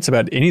real hints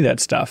about any of that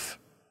stuff.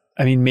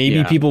 I mean,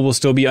 maybe people will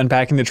still be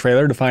unpacking the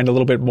trailer to find a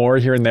little bit more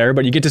here and there,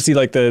 but you get to see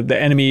like the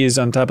enemies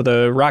on top of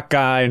the rock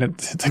guy, and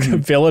it's like a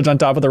village on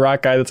top of the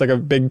rock guy that's like a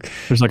big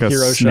There's like a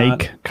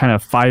snake, kind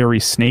of fiery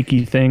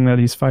snaky thing that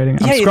he's fighting.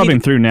 I'm scrubbing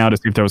through now to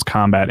see if there was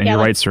combat, and you're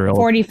like right, Cyril.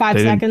 45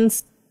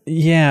 seconds.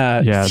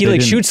 Yeah, he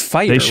like shoots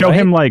fire. They show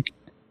him like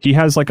he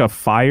has like a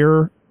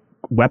fire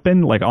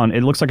weapon, like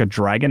it looks like a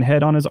dragon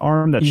head on his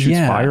arm that shoots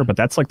fire, but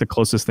that's like the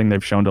closest thing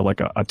they've shown to like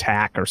a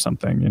attack or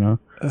something, you know?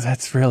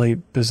 That's really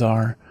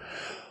bizarre.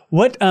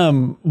 What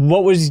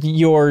was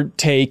your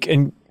take,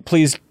 and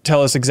please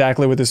tell us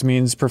exactly what this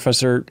means,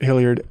 Professor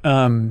Hilliard.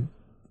 The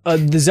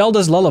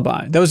Zelda's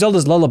Lullaby. That was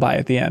Zelda's Lullaby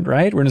at the end,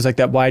 right? When it's like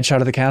that wide shot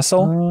of the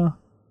castle.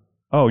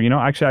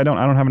 Actually, I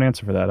don't have an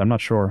answer for that. I'm not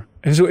sure.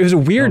 It was a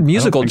weird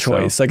musical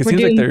choice. So. Like it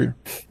seems like they're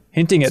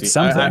hinting at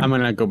something. I'm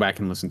gonna go back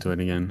and listen to it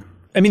again.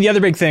 I mean, the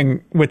other big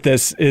thing with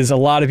this is a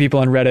lot of people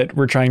on Reddit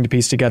were trying to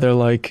piece together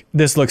like,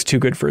 this looks too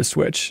good for a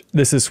Switch.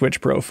 This is Switch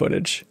Pro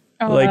footage.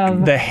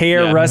 Like the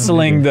hair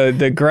rustling,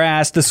 the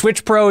grass. The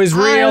Switch Pro is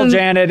real,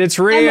 Janet. It's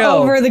real.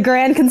 I'm over the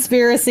grand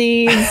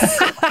conspiracies.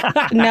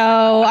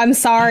 No, I'm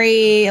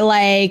sorry.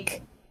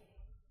 Like,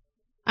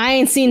 I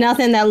ain't seen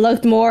nothing that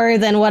looked more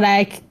than what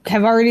I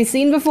have already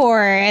seen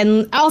before.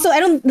 And also,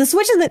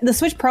 the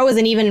Switch Pro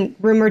isn't even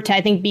rumored to, I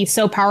think, be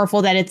so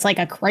powerful that it's like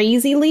a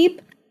crazy leap.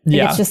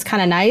 It's just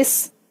kind of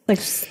nice. Like,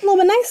 just a little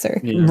bit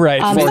nicer. Yeah.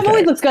 Right. Stuff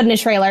always looks good in a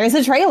trailer. It's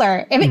a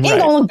trailer. It ain't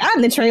gonna look bad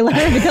in the trailer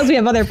because we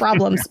have other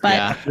problems.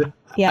 But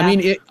yeah. I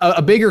mean,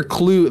 a bigger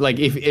clue, like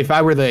if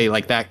I were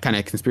that kind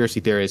of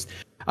conspiracy theorist,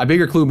 a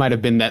bigger clue might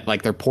have been that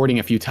like they're porting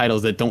a few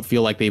titles that don't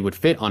feel like they would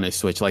fit on a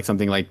Switch, like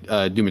something like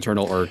Doom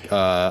Eternal or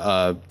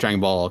Dragon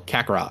Ball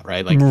Kakarot,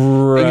 right? Like things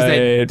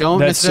that don't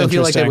necessarily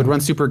feel like they would run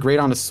super great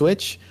on a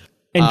Switch.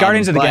 And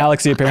Guardians of the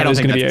Galaxy apparently is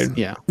going to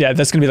be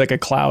that's going to be like a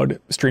cloud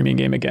streaming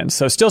game again.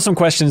 So still some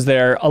questions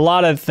there. A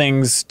lot of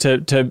things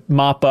to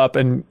mop up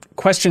and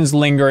questions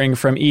lingering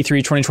from E3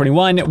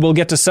 2021. We'll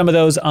get to some of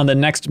those on the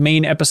next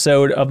main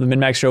episode of the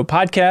MinMax Show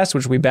podcast,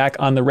 which will be back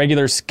on the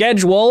regular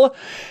schedule.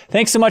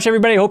 Thanks so much,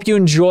 everybody. I hope you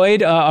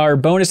enjoyed our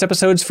bonus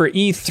episodes for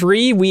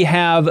E3. We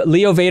have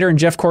Leo Vader and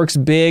Jeff Cork's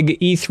big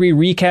E3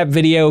 recap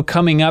video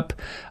coming up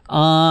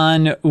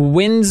on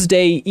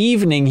Wednesday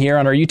evening here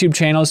on our YouTube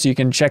channel, so you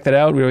can check that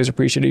out. We always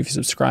appreciate it if you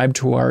subscribe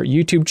to our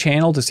YouTube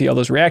channel to see all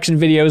those reaction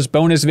videos,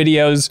 bonus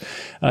videos,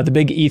 the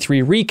big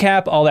E3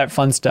 recap, all that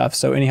fun stuff.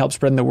 So any help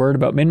spreading the word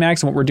about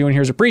MinMax and what we're doing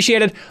here is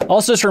appreciated.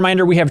 Also, just a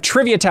reminder, we have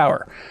Trivia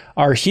Tower,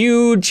 our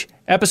huge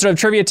episode of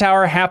Trivia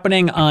Tower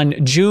happening on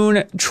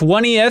June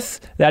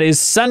 20th. That is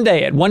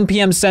Sunday at 1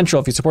 p.m.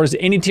 Central. If you support us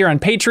at any tier on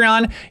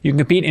Patreon, you can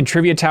compete in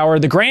Trivia Tower,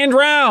 the Grand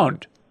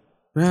Round.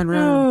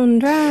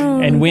 Round.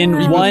 And win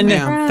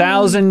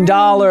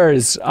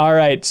 $1,000. All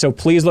right, so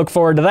please look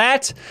forward to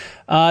that.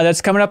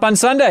 That's coming up on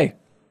Sunday.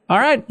 All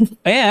right,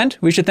 and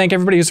we should thank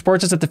everybody who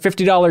supports us at the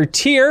 $50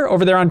 tier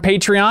over there on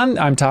Patreon.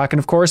 I'm talking,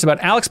 of course, about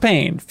Alex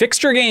Payne,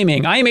 Fixture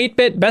Gaming, I Am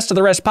 8-Bit, Best of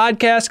the Rest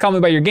Podcast, Call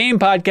Me By Your Game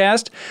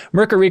Podcast,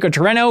 Mercurico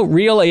Terreno,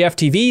 Real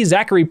AFTV,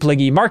 Zachary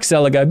Pliggy, Mark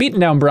Zeliga, Beaten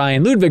Down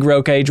Brian, Ludwig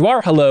Roque,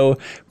 Jwar Hello,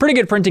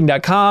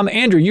 PrettyGoodPrinting.com,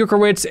 Andrew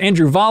Ukerwitz,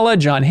 Andrew Vala,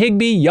 John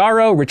Higby,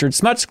 Yarrow, Richard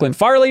Smuts, Clint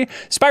Farley,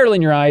 Spiral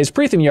in Your Eyes,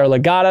 Preetham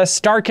Yarlagata,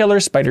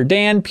 Starkiller, Spider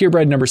Dan,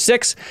 Purebred Number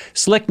 6,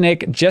 Slick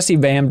Nick, Jesse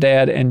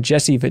Vamdad, and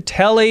Jesse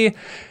Vitelli.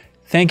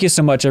 Thank you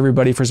so much,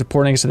 everybody, for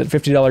supporting us at that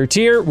 $50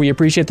 tier. We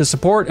appreciate the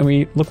support, and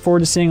we look forward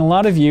to seeing a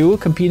lot of you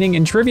competing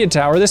in Trivia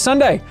Tower this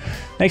Sunday.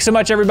 Thanks so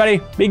much,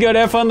 everybody. Be good,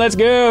 have fun, let's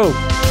go.